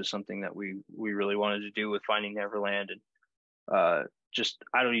community, which is something that we really wanted to do with Finding Neverland. And just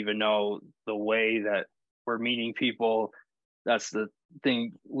I don't even know the way that we're meeting people. That's the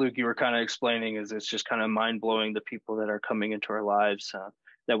thing, Luke, you were kind of explaining, is it's just kind of mind-blowing, the people that are coming into our lives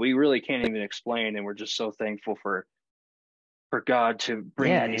that we really can't even explain. And we're just so thankful for God to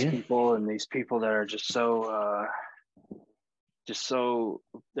bring these people, and these people that are just so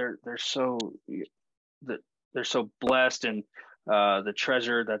they're so blessed, and the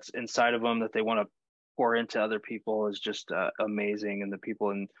treasure that's inside of them that they want to pour into other people is just amazing. And the people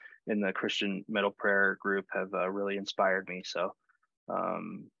in the Christian Metal Prayer group have really inspired me. So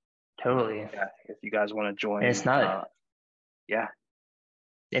totally. Yeah, if you guys want to join, and it's not yeah,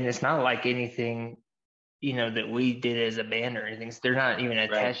 and it's not like anything that we did as a band or anything. So they're not even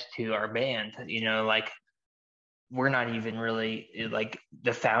attached to our band. Like we're not even really like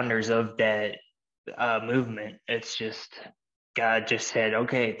the founders of that movement. It's just God just said,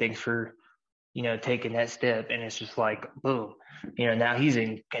 okay, thanks for taking that step. And it's just like, boom, now he's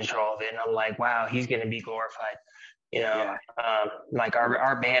in control of it. And I'm like, wow, he's going to be glorified. Like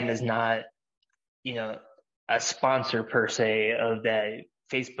our band is not, a sponsor per se of that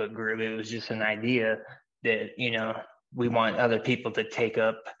Facebook group. It was just an idea that, we want other people to take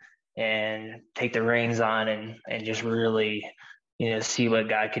up and take the reins on and just really, see what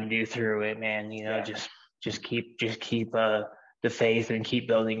God can do through it, man. Just keep the faith and keep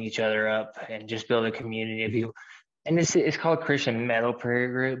building each other up and just build a community of people. And it's called Christian Metal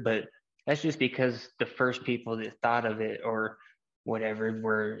Prayer Group, but that's just because the first people that thought of it or whatever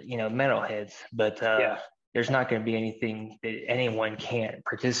were, metalheads. But there's not going to be anything that anyone can't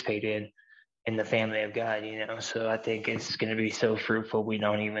participate in the family of God, So I think it's going to be so fruitful. We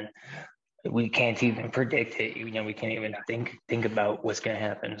can't even predict it. We can't even think about what's going to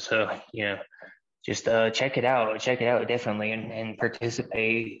happen. So, just check it out definitely, and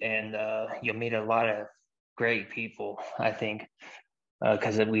participate, and you'll meet a lot of great people, I think,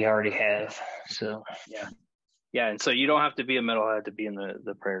 because we already have. So yeah, and so you don't have to be a metalhead to be in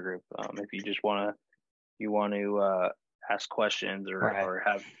the prayer group. If you just want to ask questions or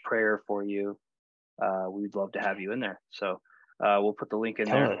have prayer for you, we'd love to have you in there. So we'll put the link in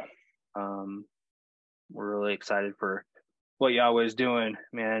there. We're really excited for what Yahweh's doing,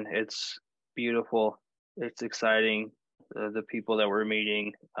 man. It's beautiful. It's exciting. The people that we're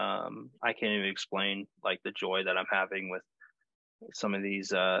meeting, I can't even explain like the joy that I'm having with some of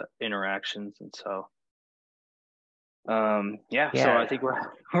these interactions. And so so I think we're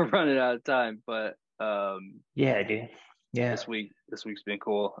running out of time, but yeah, dude. Yeah, this week's been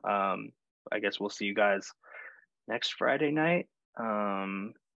cool. I guess we'll see you guys next Friday night.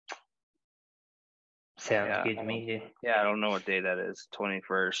 Sounds good to me, dude. Yeah, I don't know what day that is.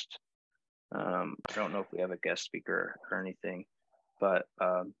 21st. I don't know if we have a guest speaker or anything, but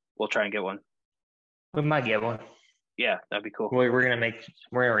we'll try and get one. We might get one. Yeah, that'd be cool. We're gonna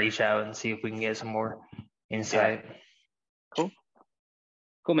reach out and see if we can get some more insight. Yeah.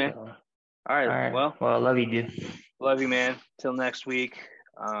 Cool, man. So, all right. Well, I love you, dude. Love you, man. Till next week.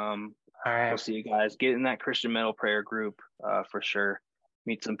 All right. We'll see you guys. Get in that Christian Metal Prayer group for sure.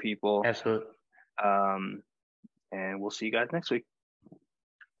 Meet some people. Absolutely. And we'll see you guys next week.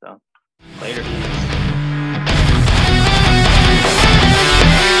 So later.